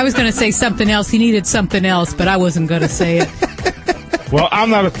 guys. I was going to say something else. He needed something else, but I wasn't going to say it. Well, I'm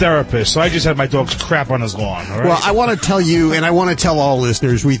not a therapist, so I just had my dog's crap on his lawn. All right? Well, I want to tell you, and I want to tell all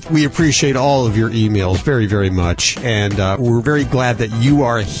listeners, we appreciate all of your emails very, very much. And we're very glad that you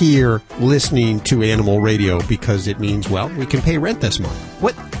are here listening to Animal Radio because it means, well, we can pay rent this month.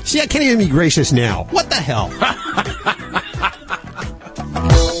 What? See, I can't even be gracious now. What the hell?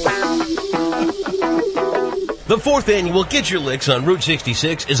 The 4th annual Get Your Licks on Route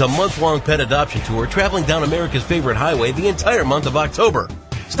 66 is a month-long pet adoption tour traveling down America's favorite highway the entire month of October.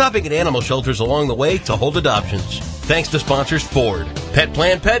 Stopping at animal shelters along the way to hold adoptions. Thanks to sponsors Ford, Pet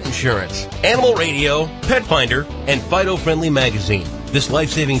Plan Pet Insurance, Animal Radio, Pet Finder, and Fido Friendly Magazine. This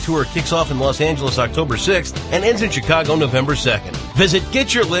life-saving tour kicks off in Los Angeles October 6th and ends in Chicago November 2nd. Visit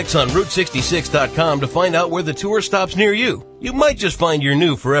GetYourLicks on Route66.com to find out where the tour stops near you. You might just find your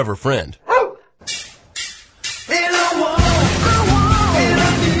new forever friend.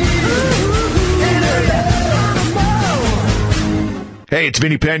 Hey, it's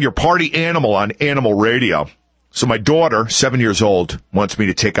Vinny Penn, your party animal on Animal Radio. So my daughter, 7 years old, wants me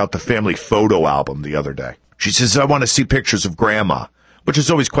to take out the family photo album the other day. She says, I want to see pictures of Grandma, which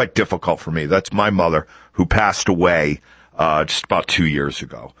is always quite difficult for me. That's my mother who passed away just about 2 years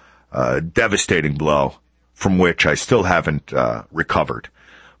ago. Devastating blow from which I still haven't recovered.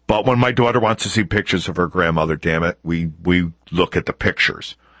 But when my daughter wants to see pictures of her grandmother, damn it, we look at the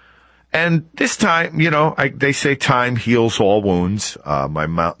pictures. And this time, they say time heals all wounds.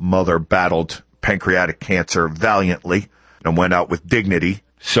 My mother battled pancreatic cancer valiantly and went out with dignity.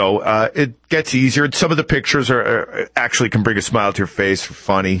 So it gets easier. Some of the pictures are actually can bring a smile to your face.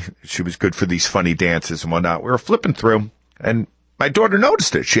 Funny. She was good for these funny dances and whatnot. We were flipping through, and my daughter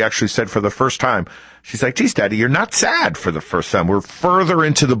noticed it. She actually said for the first time, she's like, geez, Daddy, you're not sad for the first time. We're further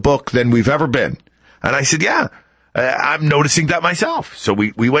into the book than we've ever been. And I said, yeah. I'm noticing that myself. So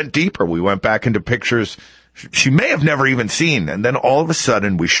we went deeper. We went back into pictures she may have never even seen. And then all of a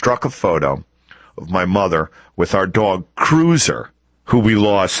sudden we struck a photo of my mother with our dog Cruiser, who we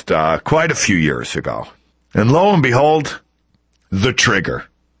lost quite a few years ago. And lo and behold, the trigger.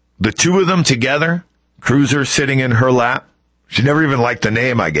 The two of them together, Cruiser sitting in her lap. She never even liked the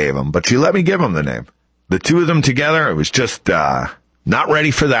name I gave him, but she let me give him the name. The two of them together, it was just not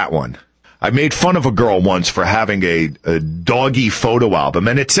ready for that one. I made fun of a girl once for having a doggy photo album,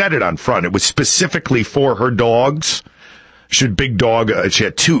 and it said it on front. It was specifically for her dogs. She had big dog. She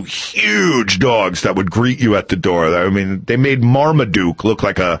had two huge dogs that would greet you at the door. I mean, they made Marmaduke look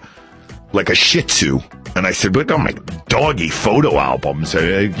like a Shih Tzu. And I said, but don't make doggy photo albums.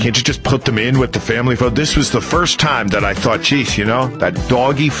 Can't you just put them in with the family photo? This was the first time that I thought, geez, that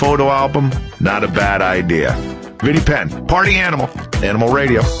doggy photo album, not a bad idea. Vinny Penn, party animal, Animal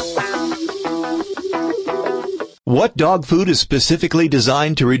Radio. What dog food is specifically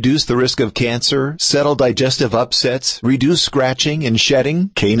designed to reduce the risk of cancer, settle digestive upsets, reduce scratching and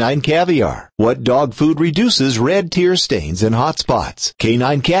shedding? Canine Caviar. What dog food reduces red tear stains and hot spots?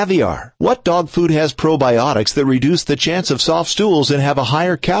 Canine Caviar. What dog food has probiotics that reduce the chance of soft stools and have a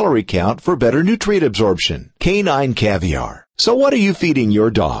higher calorie count for better nutrient absorption? Canine Caviar. So what are you feeding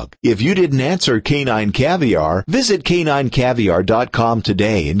your dog? If you didn't answer Canine Caviar, visit caninecaviar.com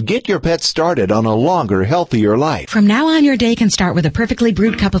today and get your pet started on a longer, healthier life. From now on, your day can start with a perfectly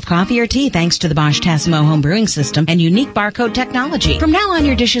brewed cup of coffee or tea thanks to the Bosch Tassimo home brewing system and unique barcode technology. From now on,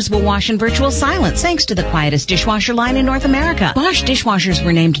 your dishes will wash in virtual silence thanks to the quietest dishwasher line in North America. Bosch dishwashers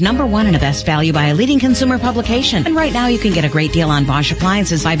were named #1 in a best value by a leading consumer publication. And right now, you can get a great deal on Bosch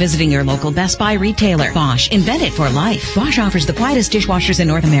appliances by visiting your local Best Buy retailer. Bosch, invented for life. Bosch offers the quietest dishwashers in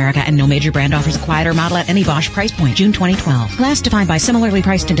North America, and no major brand offers a quieter model at any Bosch price point. June 2012. Glass defined by similarly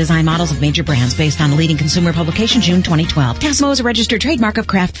priced and designed models of major brands based on a leading consumer publication. June 2012. Tassimo is a registered trademark of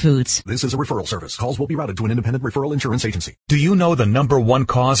Kraft Foods. This is a referral service. Calls will be routed to an independent referral insurance agency. Do you know the #1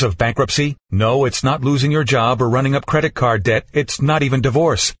 cause of bankruptcy? No, it's not losing your job or running up credit card debt. It's not even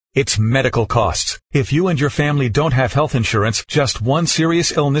divorce. It's medical costs. If you and your family don't have health insurance, just one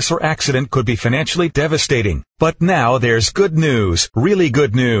serious illness or accident could be financially devastating. But now there's good news, really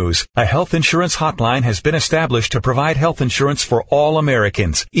good news. A health insurance hotline has been established to provide health insurance for all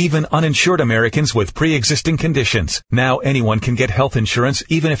Americans, even uninsured Americans with pre-existing conditions. Now anyone can get health insurance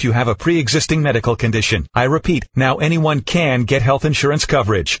even if you have a pre-existing medical condition. I repeat, now anyone can get health insurance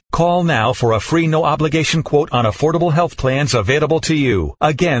coverage. Call now for a free no-obligation quote on affordable health plans available to you.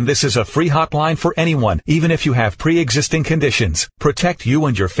 Again, this is a free hotline for anyone, even if you have pre-existing conditions. Protect you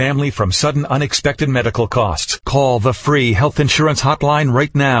and your family from sudden unexpected medical costs. Call the free health insurance hotline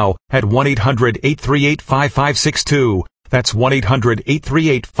right now at 1-800-838-5562. That's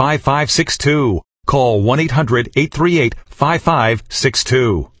 1-800-838-5562. Call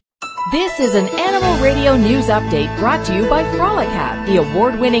 1-800-838-5562. This is an Animal Radio News Update brought to you by Frolic Hat, the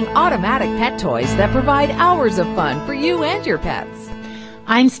award-winning automatic pet toys that provide hours of fun for you and your pets.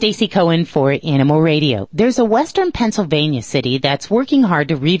 I'm Stacy Cohen for Animal Radio. There's a western Pennsylvania city that's working hard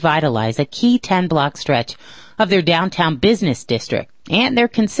to revitalize a key 10-block stretch of their downtown business district, and they're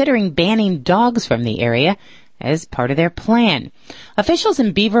considering banning dogs from the area as part of their plan. Officials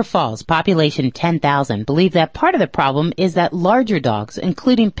in Beaver Falls, population 10,000, believe that part of the problem is that larger dogs,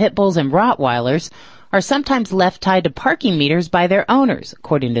 including pit bulls and Rottweilers, are sometimes left tied to parking meters by their owners,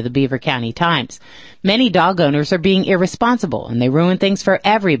 according to the Beaver County Times. Many dog owners are being irresponsible, and they ruin things for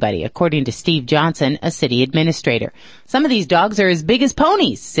everybody, according to Steve Johnson, a city administrator. Some of these dogs are as big as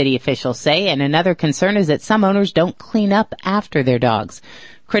ponies, city officials say, and another concern is that some owners don't clean up after their dogs.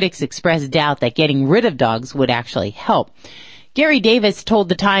 Critics express doubt that getting rid of dogs would actually help. Gary Davis told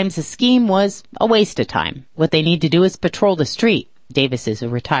the Times the scheme was a waste of time. What they need to do is patrol the street. Davis is a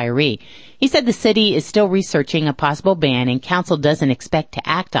retiree. He said the city is still researching a possible ban and council doesn't expect to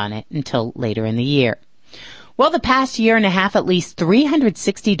act on it until later in the year. Well, the past year and a half, at least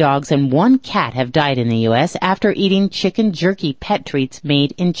 360 dogs and 1 cat have died in the U.S. after eating chicken jerky pet treats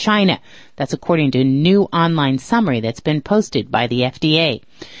made in China. That's according to a new online summary that's been posted by the FDA.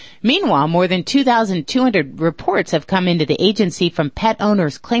 Meanwhile, more than 2,200 reports have come into the agency from pet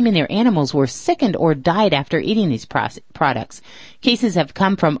owners claiming their animals were sickened or died after eating these products. Cases have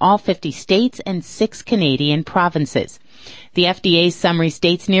come from all 50 states and 6 Canadian provinces. The FDA's summary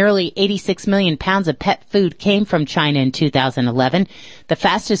states nearly 86 million pounds of pet food came from China in 2011. The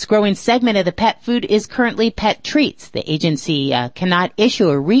fastest growing segment of the pet food is currently pet treats. The agency cannot issue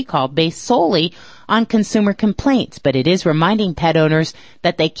a recall based solely on consumer complaints, but it is reminding pet owners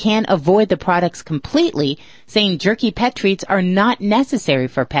that they can avoid the products completely, saying jerky pet treats are not necessary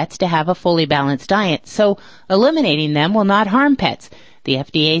for pets to have a fully balanced diet, so eliminating them will not harm pets. The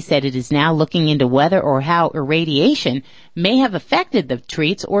FDA said it is now looking into whether or how irradiation may have affected the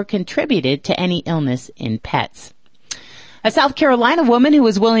treats or contributed to any illness in pets. A South Carolina woman who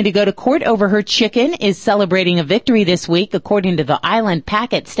was willing to go to court over her chicken is celebrating a victory this week. According to the Island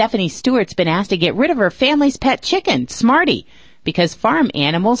Packet, Stephanie Stewart's been asked to get rid of her family's pet chicken, Smarty, because farm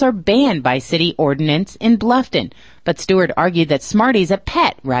animals are banned by city ordinance in Bluffton. But Stewart argued that Smarty's a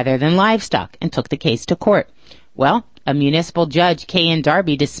pet rather than livestock and took the case to court. Well, a municipal judge, K.N.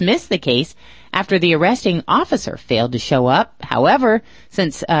 Darby, dismissed the case after the arresting officer failed to show up. However,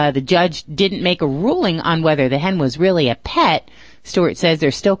 since the judge didn't make a ruling on whether the hen was really a pet, Stewart says there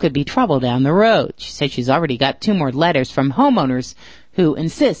still could be trouble down the road. She says she's already got 2 more letters from homeowners who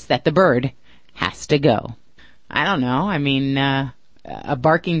insist that the bird has to go. I don't know. I mean, a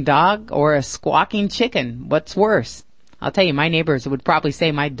barking dog or a squawking chicken. What's worse? I'll tell you, my neighbors would probably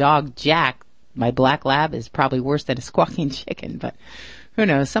say my dog, Jack, my black lab, is probably worse than a squawking chicken, but who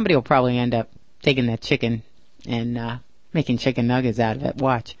knows? Somebody will probably end up taking that chicken and making chicken nuggets out of it.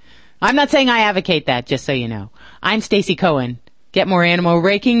 Watch. I'm not saying I advocate that, just so you know. I'm Stacy Cohen. Get more animal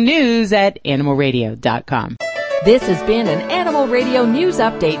raking news at animalradio.com. This has been an Animal Radio News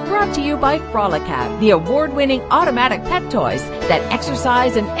Update brought to you by Frolicat, the award-winning automatic pet toys that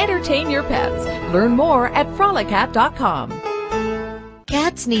exercise and entertain your pets. Learn more at frolicat.com.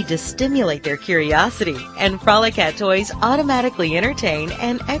 Cats need to stimulate their curiosity, and Frolicat toys automatically entertain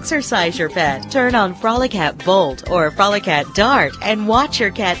and exercise your pet. Turn on Frolicat Volt or Frolicat Dart and watch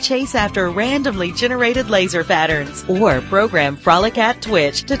your cat chase after randomly generated laser patterns. Or program Frolicat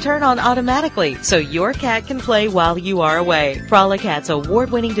Twitch to turn on automatically so your cat can play while you are away. Frolicat's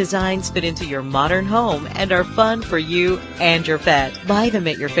award-winning designs fit into your modern home and are fun for you and your pet. Buy them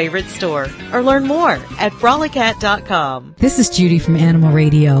at your favorite store or learn more at frolicat.com. This is Judy from Animal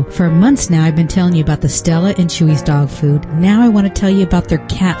Radio. For months now, I've been telling you about the Stella and Chewy's dog food. Now I want to tell you about their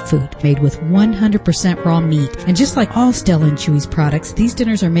cat food, made with 100% raw meat. And just like all Stella and Chewy's products, these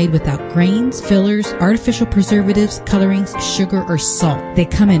dinners are made without grains, fillers, artificial preservatives, colorings, sugar, or salt. They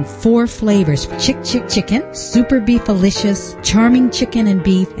come in 4 flavors: Chick Chicken, Super Beefalicious, Charming Chicken and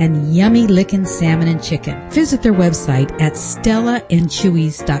Beef, and Yummy Lickin' Salmon and Chicken. Visit their website at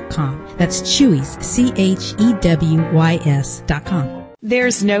StellaandChewy's.com. That's Chewy's, CHEWYS.com.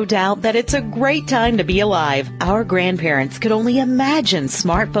 There's no doubt that it's a great time to be alive. Our grandparents could only imagine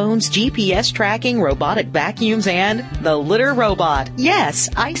smartphones, GPS tracking, robotic vacuums, and the litter robot. Yes,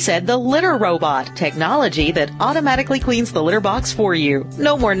 I said the litter robot. Technology that automatically cleans the litter box for you.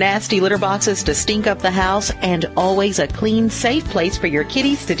 No more nasty litter boxes to stink up the house, and always a clean, safe place for your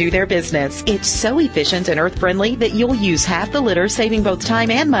kitties to do their business. It's so efficient and earth-friendly that you'll use half the litter, saving both time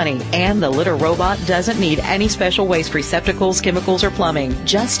and money. And the litter robot doesn't need any special waste receptacles, chemicals, or plumbing.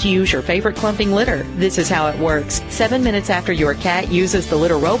 Just use your favorite clumping litter. This is how it works. 7 minutes after your cat uses the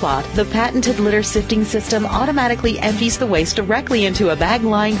litter robot, the patented litter sifting system automatically empties the waste directly into a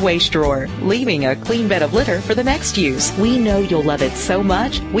bag-lined waste drawer, leaving a clean bed of litter for the next use. We know you'll love it so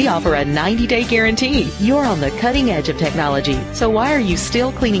much, we offer a 90-day guarantee. You're on the cutting edge of technology, so why are you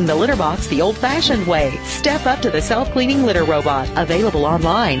still cleaning the litter box the old-fashioned way? Step up to the self-cleaning litter robot. Available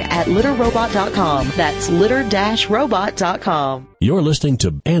online at litterrobot.com. That's litter-robot.com. You're listening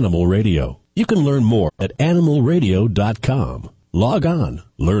to Animal Radio. You can learn more at animalradio.com. Log on,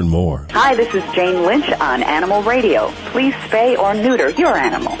 learn more. Hi, this is Jane Lynch on Animal Radio. Please spay or neuter your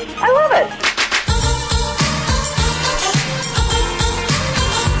animal. I love it.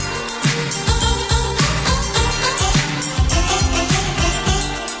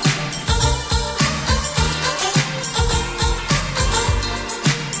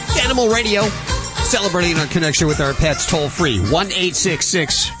 Animal Radio, celebrating our connection with our pets toll free.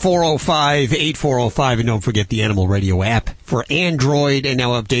 1-866-405-8405. And don't forget the Animal Radio app for Android and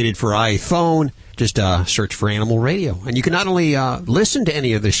now updated for iPhone. Just search for Animal Radio. And you can not only listen to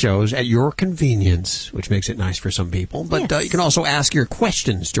any of the shows at your convenience, which makes it nice for some people, but you can also ask your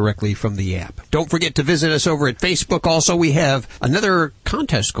questions directly from the app. Don't forget to visit us over at Facebook. Also, we have another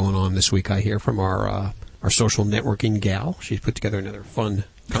contest going on this week, I hear, from our social networking gal. She's put together another fun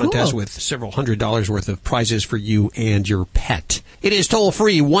contest with several $100s worth of prizes for you and your pet. It is toll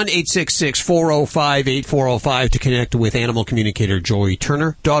free, 1-866-405-8405 to connect with animal communicator Joy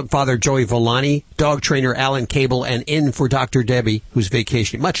Turner, dog father Joey Villani, dog trainer Alan Cable, and in for Dr. Debbie, who's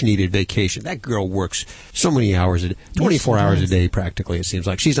vacation, much needed vacation. That girl works so many hours, 24 hours a day practically, it seems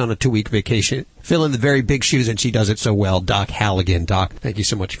like. She's on a 2-week vacation, filling the very big shoes, and she does it so well. Doc Halligan. Doc, thank you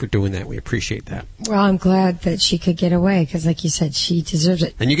so much for doing that. We appreciate that. Well, I'm glad that she could get away because, like you said, she deserves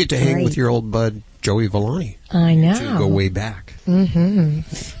it. And you get to hang with your old bud, Joey Villani. I know. To go way back.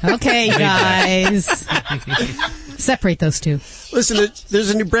 Mm-hmm. Okay, guys. Separate those two. Listen,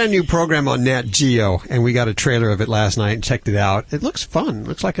 there's a brand new program on Nat Geo, and we got a trailer of it last night and checked it out. It looks fun. It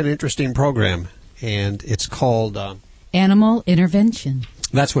looks like an interesting program. And it's called... Animal Intervention.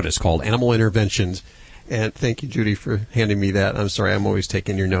 That's what it's called, Animal Interventions. And thank you, Judy, for handing me that. I'm sorry, I'm always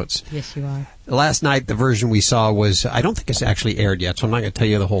taking your notes. Yes, you are. Last night, the version we saw was, I don't think it's actually aired yet, so I'm not going to tell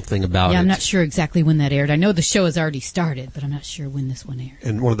you the whole thing about it. Yeah, I'm not sure exactly when that aired. I know the show has already started, but I'm not sure when this one aired.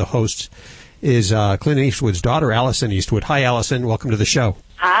 And one of the hosts is Clint Eastwood's daughter, Allison Eastwood. Hi, Allison. Welcome to the show.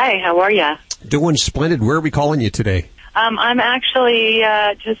 Hi, how are you? Doing splendid. Where are we calling you today? I'm actually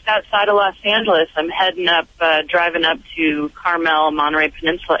just outside of Los Angeles. I'm heading up, driving up to Carmel, Monterey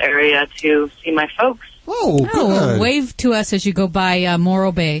Peninsula area to see my folks. Oh, good. Wave to us as you go by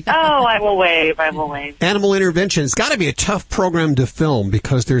Morro Bay. Oh, I will wave. Animal Intervention. It's got to be a tough program to film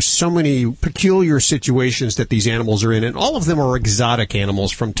because there's so many peculiar situations that these animals are in, and all of them are exotic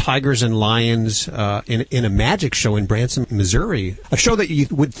animals, from tigers and lions in a magic show in Branson, Missouri. A show that you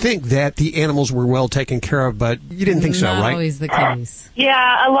would think that the animals were well taken care of, but you didn't think so, right? Not always the case.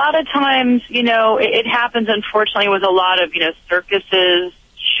 Yeah, a lot of times, it happens, unfortunately, with a lot of, circuses,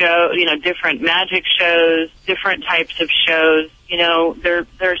 show, different magic shows, different types of shows.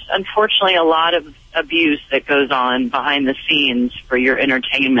 There's unfortunately a lot of abuse that goes on behind the scenes for your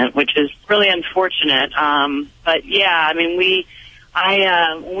entertainment, which is really unfortunate. But yeah, I mean, we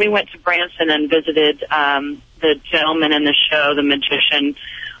went to Branson and visited the gentleman in the show, the magician.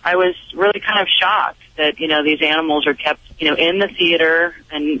 I was really kind of shocked that, these animals are kept, in the theater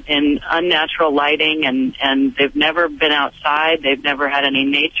and in unnatural lighting, and they've never been outside. They've never had any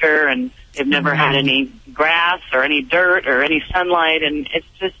nature, and they've never had any grass or any dirt or any sunlight. And it's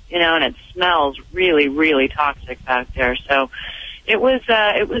just, and it smells really, really toxic back there. So it was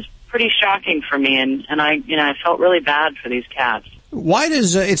pretty shocking for me. And I felt really bad for these cats. Why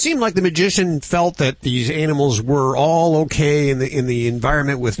does it seem like the magician felt that these animals were all okay in the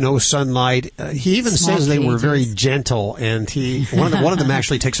environment with no sunlight? He even says they were very gentle, and one of them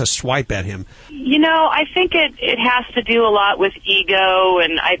actually takes a swipe at him. I think it has to do a lot with ego,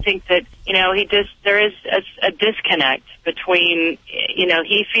 and I think that there is a disconnect between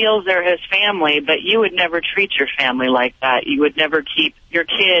he feels they're his family, but you would never treat your family like that. You would never keep your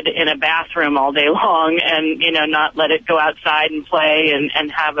kid in a bathroom all day long and not let it go outside and play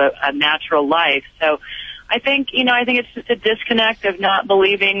and have a natural life. So I think it's just a disconnect of not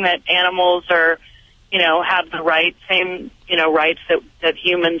believing that animals are have the same rights that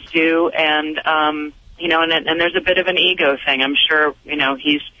humans do, and and there's a bit of an ego thing. I'm sure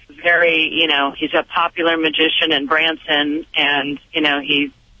he's very he's a popular magician in Branson, and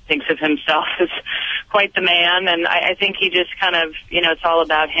he thinks of himself as quite the man, and I think he just kind of it's all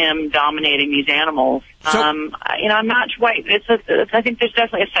about him dominating these animals. So, I'm not quite. I think there's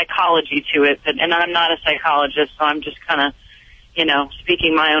definitely a psychology to it, and I'm not a psychologist, so I'm just kind of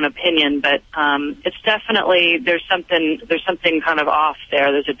speaking my own opinion, but it's definitely there's something kind of off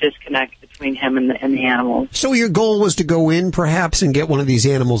there. There's a disconnect between him and the animals. So your goal was to go in, perhaps, and get one of these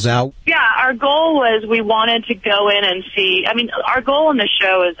animals out? Yeah, our goal was we wanted to go in and see. I mean, our goal in the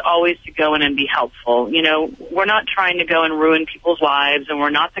show is always to go in and be helpful. We're not trying to go and ruin people's lives, and we're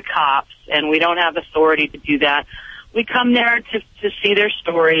not the cops, and we don't have authority to do that. We come there to see their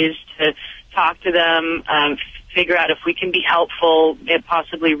stories, to talk to them, figure out if we can be helpful,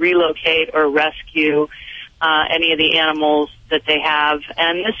 possibly relocate or rescue any of the animals that they have.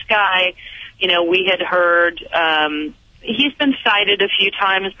 And this guy, we had heard he's been cited a few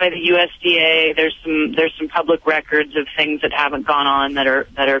times by the USDA. There's some public records of things that haven't gone on that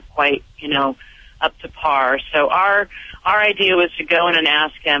are quite up to par. So our idea was to go in and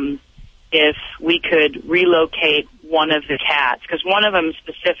ask him if we could relocate one of the cats, because one of them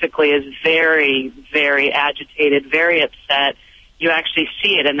specifically is very, very agitated, very upset. You actually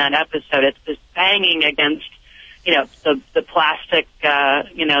see it in that episode. It's just banging against, the plastic,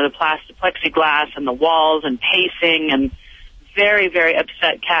 the plastic plexiglass and the walls and pacing, and very, very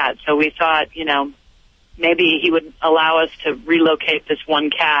upset cat. So we thought, maybe he would allow us to relocate this one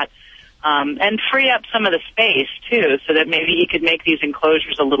cat, and free up some of the space too, so that maybe he could make these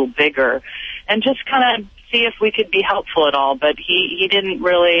enclosures a little bigger, and just kind of see if we could be helpful at all. But he didn't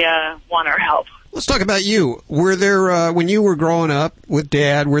really want our help. Let's talk about you. Were there, when you were growing up with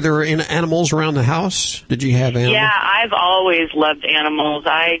Dad, were there animals around the house? Did you have animals? Yeah, I've always loved animals.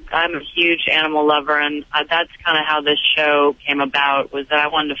 I'm a huge animal lover, and that's kind of how this show came about, was that I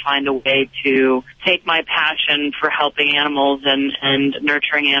wanted to find a way to take my passion for helping animals and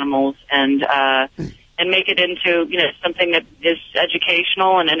nurturing animals and make it into, something that is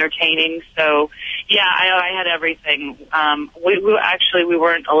educational and entertaining. So, yeah, I had everything. We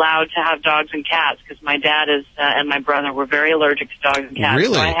weren't allowed to have dogs and cats because my dad and my brother were very allergic to dogs and cats.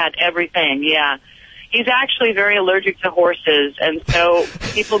 Really? So I had everything, yeah. He's actually very allergic to horses, and so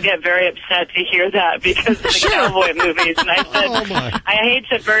people get very upset to hear that because of the cowboy movies. And I said, I hate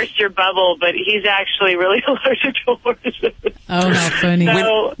to burst your bubble, but he's actually really allergic to horses. Oh, how funny.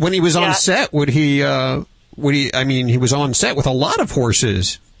 So, when he was on set, he was on set with a lot of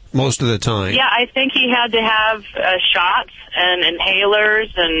horses most of the time. Yeah, I think he had to have shots and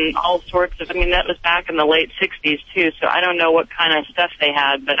inhalers and all sorts of, that was back in the late 60s too, so I don't know what kind of stuff they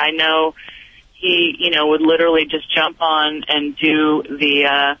had, but I know he, would literally just jump on and do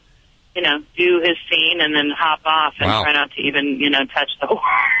the, do his scene and then hop off and try not to even, touch the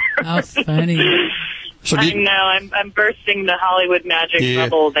horse. How funny. So I know, I'm bursting the Hollywood magic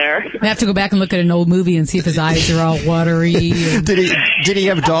bubble there. I have to go back and look at an old movie and see if his eyes are all watery. Did he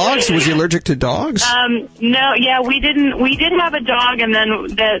have dogs? Was he allergic to dogs? No, yeah, we didn't. We did have a dog, and then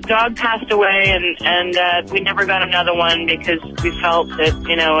the dog passed away, and we never got another one because we felt that,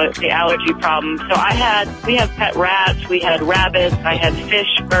 the allergy problem. So we had pet rats, we had rabbits, I had fish,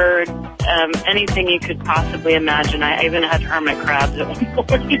 birds. anything you could possibly imagine. I even had hermit crabs at one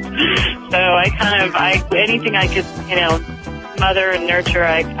point. So anything I could, mother and nurture,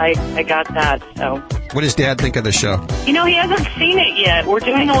 I got that. So. What does Dad think of the show? He hasn't seen it yet. We're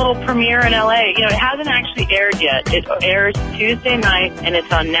doing a little premiere in L.A. It hasn't actually aired yet. It airs Tuesday night, and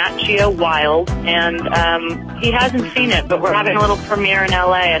it's on Nat Geo Wild. And he hasn't seen it, but we're having a little premiere in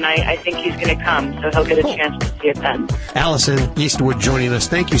L.A., and I think he's going to come, so he'll get a chance to see it then. Allison Eastwood joining us.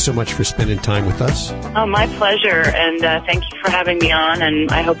 Thank you so much for spending time with us. Oh, my pleasure, and thank you for having me on, and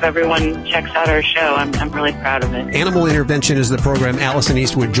I hope everyone checks out our show. I'm really proud of it. Animal Intervention is the program. Allison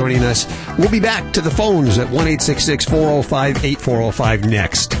Eastwood joining us. We'll be back to the phones at 1-866-405-8405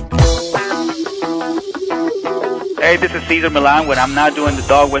 next. Hey, this is Cesar Milan. When I'm not doing the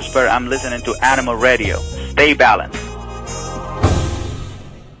dog whisper, I'm listening to Animal Radio. Stay balanced.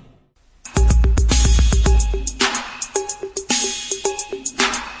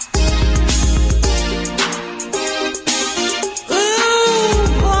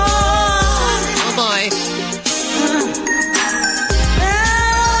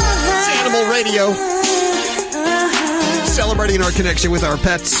 Celebrating our connection with our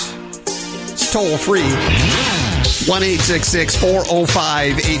pets. It's toll free.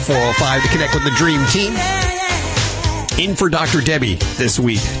 1-866-405-8405 to connect with the Dream Team. In for Dr. Debbie this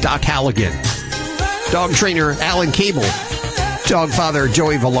week, Doc Halligan. Dog trainer Alan Cable. Dog father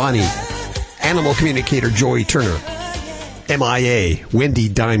Joey Villani. Animal communicator Joey Turner. MIA, Wendy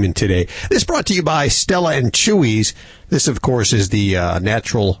Diamond today. This brought to you by Stella and Chewy's. This, of course, is the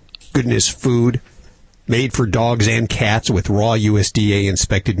natural goodness food made for dogs and cats with raw USDA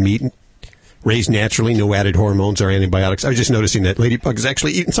inspected meat, raised naturally, no added hormones or antibiotics. I was just noticing that Ladybug is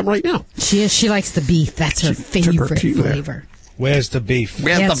actually eating some right now. She is. She likes the beef. That's her favorite flavor. Where's the beef?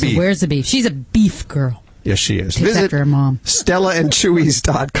 Where's the beef? She's a beef girl. Yes, she is. Takes after her mom.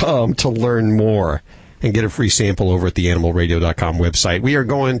 StellaandChewy's.com to learn more and get a free sample over at the AnimalRadio.com website. We are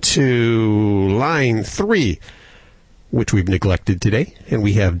going to line 3, which we've neglected today, and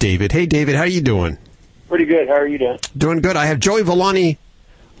we have David. Hey, David, how are you doing? Pretty good. How are you doing? Doing good. I have Joey Villani.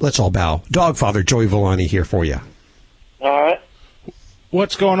 Let's all bow. Dog father Joey Villani here for you. All right.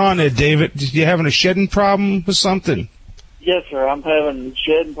 What's going on there, David? You having a shedding problem or something? Yes, sir. I'm having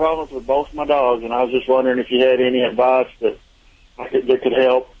shedding problems with both my dogs, and I was just wondering if you had any advice that could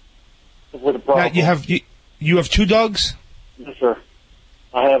help with the problem. Now, you have 2 dogs? Yes, sir.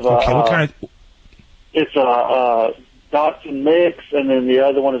 I have okay, what kind of? It's a Dachshund mix, and then the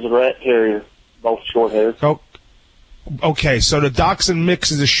other one is a rat terrier. Both short hairs. Oh, okay, so the Dachshund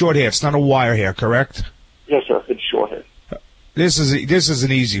mix is a short hair. It's not a wire hair, correct? Yes, sir. It's short hair. This is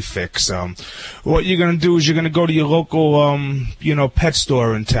an easy fix. What you're gonna do is you're gonna go to your local, pet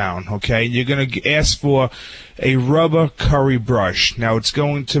store in town. Okay, you're gonna ask for a rubber curry brush. Now it's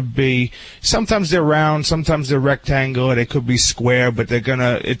going to be, sometimes they're round, sometimes they're rectangular, they could be square, but they're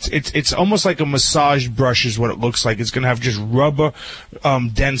gonna, it's almost like a massage brush is what it looks like. It's gonna have just rubber,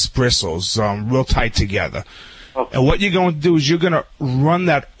 dense bristles, real tight together. Okay. And what you're going to do is you're going to run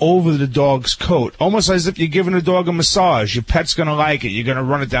that over the dog's coat, almost as if you're giving the dog a massage. Your pet's going to like it. You're going to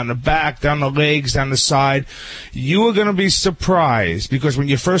run it down the back, down the legs, down the side. You are going to be surprised because when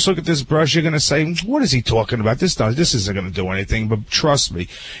you first look at this brush, you're going to say, what is he talking about? This isn't going to do anything, but trust me,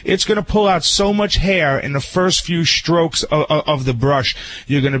 it's going to pull out so much hair in the first few strokes of the brush,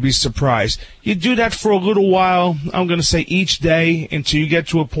 you're going to be surprised. You do that for a little while, I'm going to say each day until you get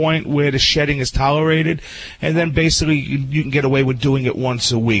to a point where the shedding is tolerated, and then basically you can get away with doing it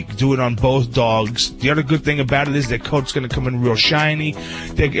once a week. Do it on both dogs. The other good thing about it is their coat's going to come in real shiny.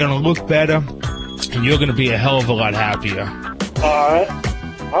 They're going to look better, and you're going to be a hell of a lot happier. All right.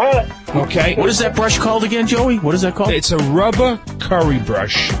 Okay. What is that brush called again, Joey? What is that called? It's a rubber curry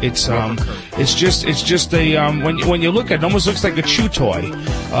brush. It's just a when you look at it, it almost looks like a chew toy,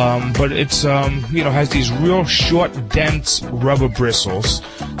 but it's has these real short, dense rubber bristles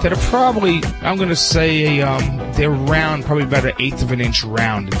that are probably, I'm going to say, they're round, probably about 1/8 of an inch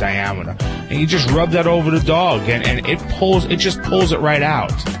round in diameter, and you just rub that over the dog, and it just pulls it right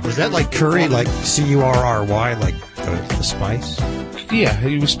out. Is that like curry, like C-U-R-R-Y, like the spice? Yeah,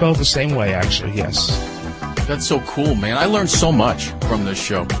 it was spelled the same way, actually, yes. That's so cool, man. I learned so much from this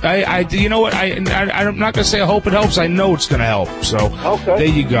show. You know what? I'm not going to say I hope it helps. I know it's going to help. So There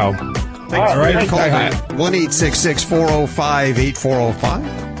you go. Thanks. All right.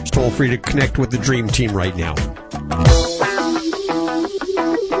 1-866-405-8405. It's toll free to connect with the Dream Team right now.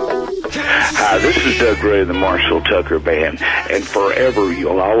 Hi, this is Doug Ray of the Marshall Tucker Band, and forever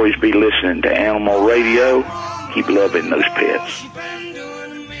you'll always be listening to Animal Radio. Keep loving those pets.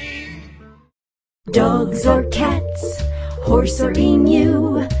 Dogs or cats, horse or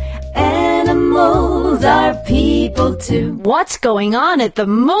emu, Animals are people too. What's going on at the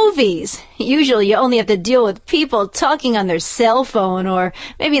movies? Usually you only have to deal with people talking on their cell phone, or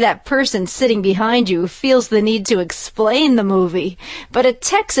maybe that person sitting behind you who feels the need to explain the movie. But a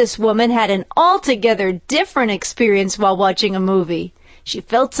Texas woman had an altogether different experience while watching a movie. She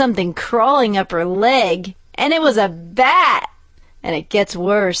felt something crawling up her leg, and it was a bat. And it gets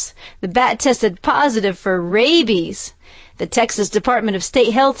worse. The bat tested positive for rabies. The Texas Department of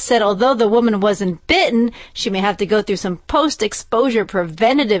State Health said although the woman wasn't bitten, she may have to go through some post-exposure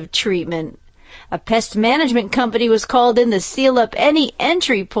preventative treatment. A pest management company was called in to seal up any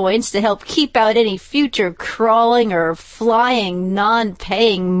entry points to help keep out any future crawling or flying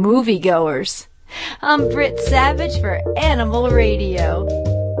non-paying moviegoers. I'm Britt Savage for Animal Radio.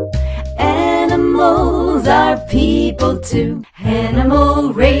 Animals are people too.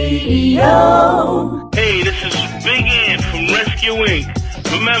 Animal Radio. Hey, this is Big Ant from Rescue Inc.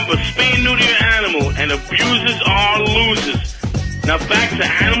 Remember, spay and neuter your animal, and abusers are losers. Now back to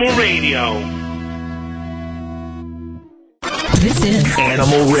Animal Radio. This is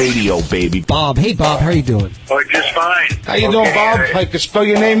Animal Radio, baby. Bob. Hey, Bob. How you doing? Oh, just fine. How you doing, Bob? I can spell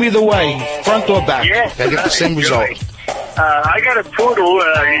your name either way, front or back. Yeah. I get the same result. I got a poodle,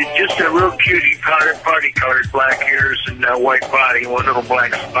 just a real cutie, party-colored black ears and white body, one little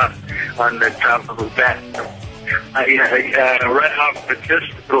black spot on the top of his back. Right off the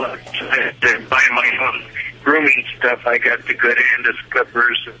to buy my own grooming stuff. I got the good Andis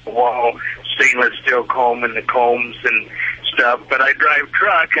clippers, the wall stainless steel comb, and the combs and stuff. But I drive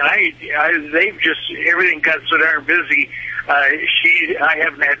truck, and they've just everything got so darn busy. I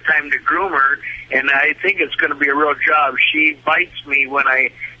haven't had time to groom her, and I think it's going to be a real job. She bites me when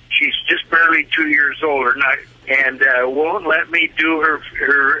she's just barely 2 years old, and won't let me do her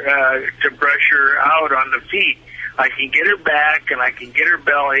to brush her out on the feet. I can get her back, and I can get her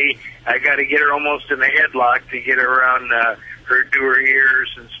belly. I got to get her almost in a headlock to get her around do her ears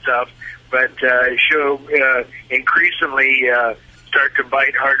and stuff. But she'll increasingly start to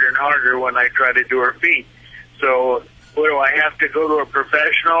bite harder and harder when I try to do her feet. So, what do I have to go to a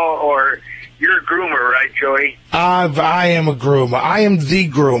professional, or you're a groomer, right, Joey? I am a groomer. I am the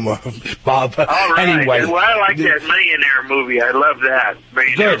groomer, Bob. All right. Anyway. Well, I like that Millionaire movie. I love that.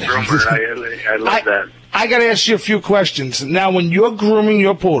 Millionaire Groomer. I love that. I got to ask you a few questions. Now, when you're grooming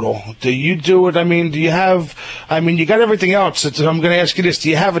your poodle, do you do it? Do you have, you got everything else. So I'm going to ask you this. Do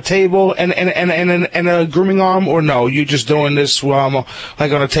you have a table and a grooming arm, or no? You just doing this like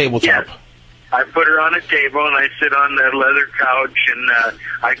on a tabletop? Yeah. I put her on a table, and I sit on the leather couch, and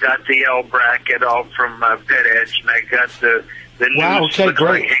I got the L bracket all from Pet Edge, and I got the noose. Wow, okay,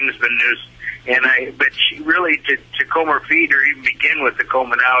 great. Like Hingsman noose. But she really, to comb her feet or even begin with the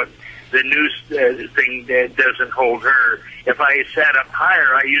combing out, the noose thing doesn't hold her. If I sat up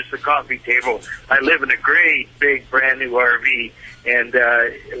higher, I use the coffee table. I live in a great, big, brand new RV, and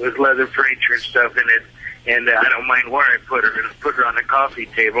it was leather furniture and stuff in it. And I don't mind where I put her. And put her on the coffee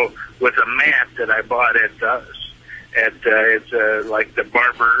table with a mat that I bought at it's like the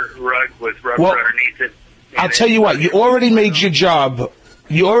barber rug with rubber underneath it. I'll tell you what. You already made your job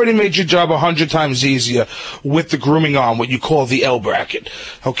 100 times easier with the grooming arm, what you call the L bracket.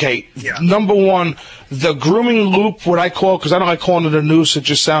 Okay. Yeah. Number one, the grooming loop, what I call, because I don't like calling it a noose. It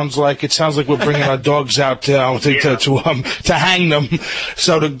just sounds like we're bringing our dogs out to hang them.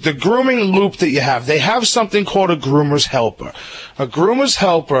 So the grooming loop that you have, they have something called a groomer's helper. A groomer's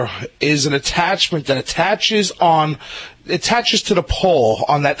helper is an attachment that attaches to the pole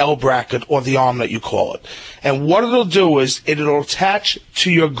on that L bracket or the arm that you call it. And what it'll do is it'll attach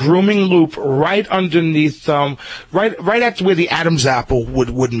to your grooming loop right underneath, right at where the Adam's apple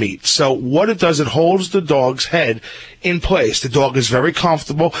would meet. So what it does, it holds the dog's head in place. The dog is very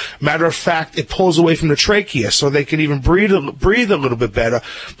comfortable. Matter of fact, it pulls away from the trachea so they can even breathe a little bit better.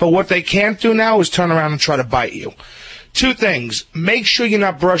 But what they can't do now is turn around and try to bite you. Two things. Make sure you're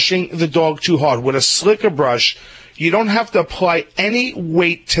not brushing the dog too hard. With a slicker brush, you don't have to apply any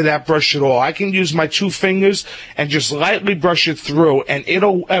weight to that brush at all. I can use my 2 fingers and just lightly brush it through, and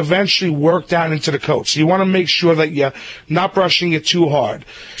it'll eventually work down into the coat. So you want to make sure that you're not brushing it too hard.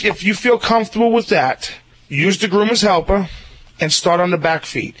 If you feel comfortable with that, use the groomer's helper and start on the back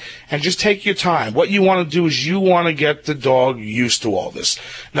feet. And just take your time. What you want to do is you want to get the dog used to all this.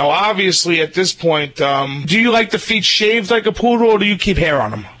 Now, obviously, at this point, do you like the feet shaved like a poodle, or do you keep hair on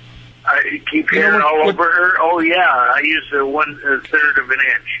them? I keep hair all over her. Oh, yeah. I use 1/3 of an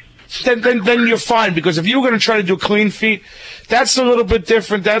inch. then you're fine. Because if you're going to try to do clean feet, that's a little bit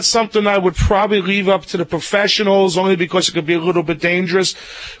different. That's something I would probably leave up to the professionals, only because it could be a little bit dangerous.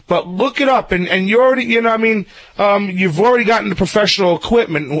 But look it up, and you already, you've already gotten the professional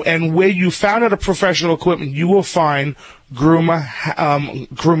equipment, and where you found out the professional equipment, you will find Groomer,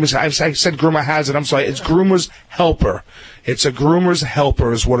 I said Groomer Hazard. I'm sorry. It's Groomer's Helper. It's a Groomer's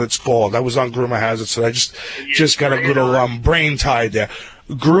Helper is what it's called. I was on Groomer Hazard, so I just got a little brain tied there.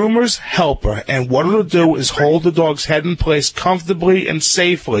 Groomer's Helper, and what it'll do is hold the dog's head in place comfortably and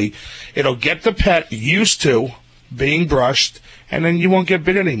safely. It'll get the pet used to being brushed, and then you won't get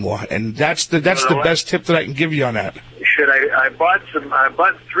bit anymore. And that's the best tip that I can give you on that. I bought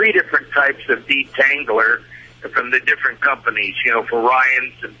 3 different types of detangler from the different companies, for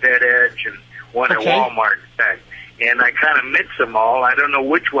Ryan's and Pet Edge and one at Walmart. And I kind of mix them all. I don't know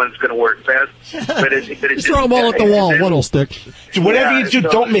which one's going to work best, but it just throw them all at the wall. One'll stick. Whatever you do,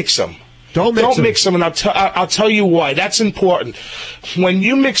 don't mix them. Don't mix them, and I'll tell you why. That's important. When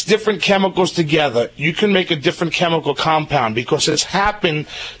you mix different chemicals together, you can make a different chemical compound, because it's happened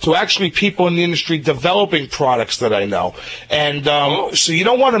to actually people in the industry developing products that I know. And so you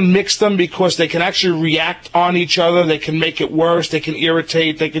don't want to mix them, because they can actually react on each other. They can make it worse. They can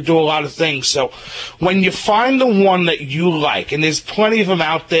irritate. They can do a lot of things. So when you find the one that you like, and there's plenty of them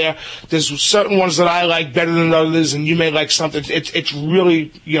out there, there's certain ones that I like better than others, and you may like something. It's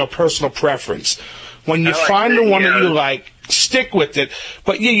really, personal preference. When you find the one that you like, stick with it.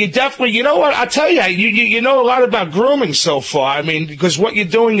 But you definitely, you know what? I'll tell you, you know a lot about grooming so far. I mean, because what you're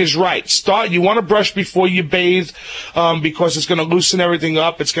doing is right. You want to brush before you bathe, because it's going to loosen everything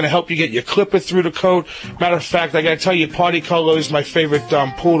up. It's going to help you get your clipper through the coat. Matter of fact, I got to tell you, Party Color is my favorite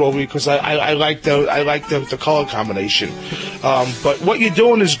poodle, because I like the color combination. But what you're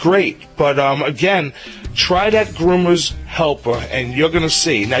doing is great. But again, try that Groomer's Helper, and you're going to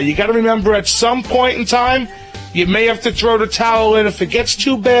see. Now, you got to remember, at some point in time, you may have to throw the towel in. If it gets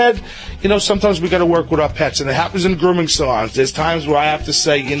too bad, sometimes we got to work with our pets, and it happens in grooming salons. There's times where I have to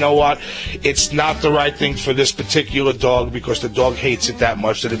say, you know what, it's not the right thing for this particular dog, because the dog hates it that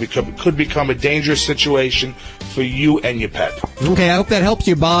much that it could become a dangerous situation for you and your pet. Okay, I hope that helps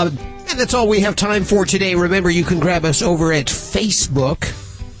you, Bob. And that's all we have time for today. Remember, you can grab us over at Facebook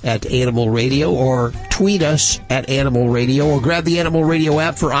at Animal Radio, or tweet us at Animal Radio, or grab the Animal Radio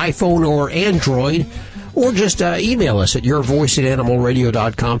app for iPhone or Android, or just email us at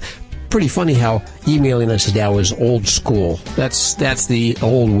yourvoice@animalradio.com. Pretty funny how emailing us now is old school. That's the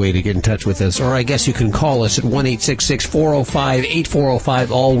old way to get in touch with us. Or I guess you can call us at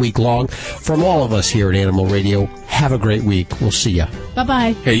 1-866-405-8405 all week long. From all of us here at Animal Radio, have a great week. We'll see ya.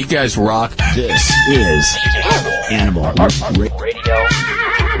 Bye-bye. Hey, you guys rock. This is Animal Radio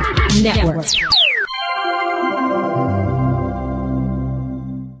Network.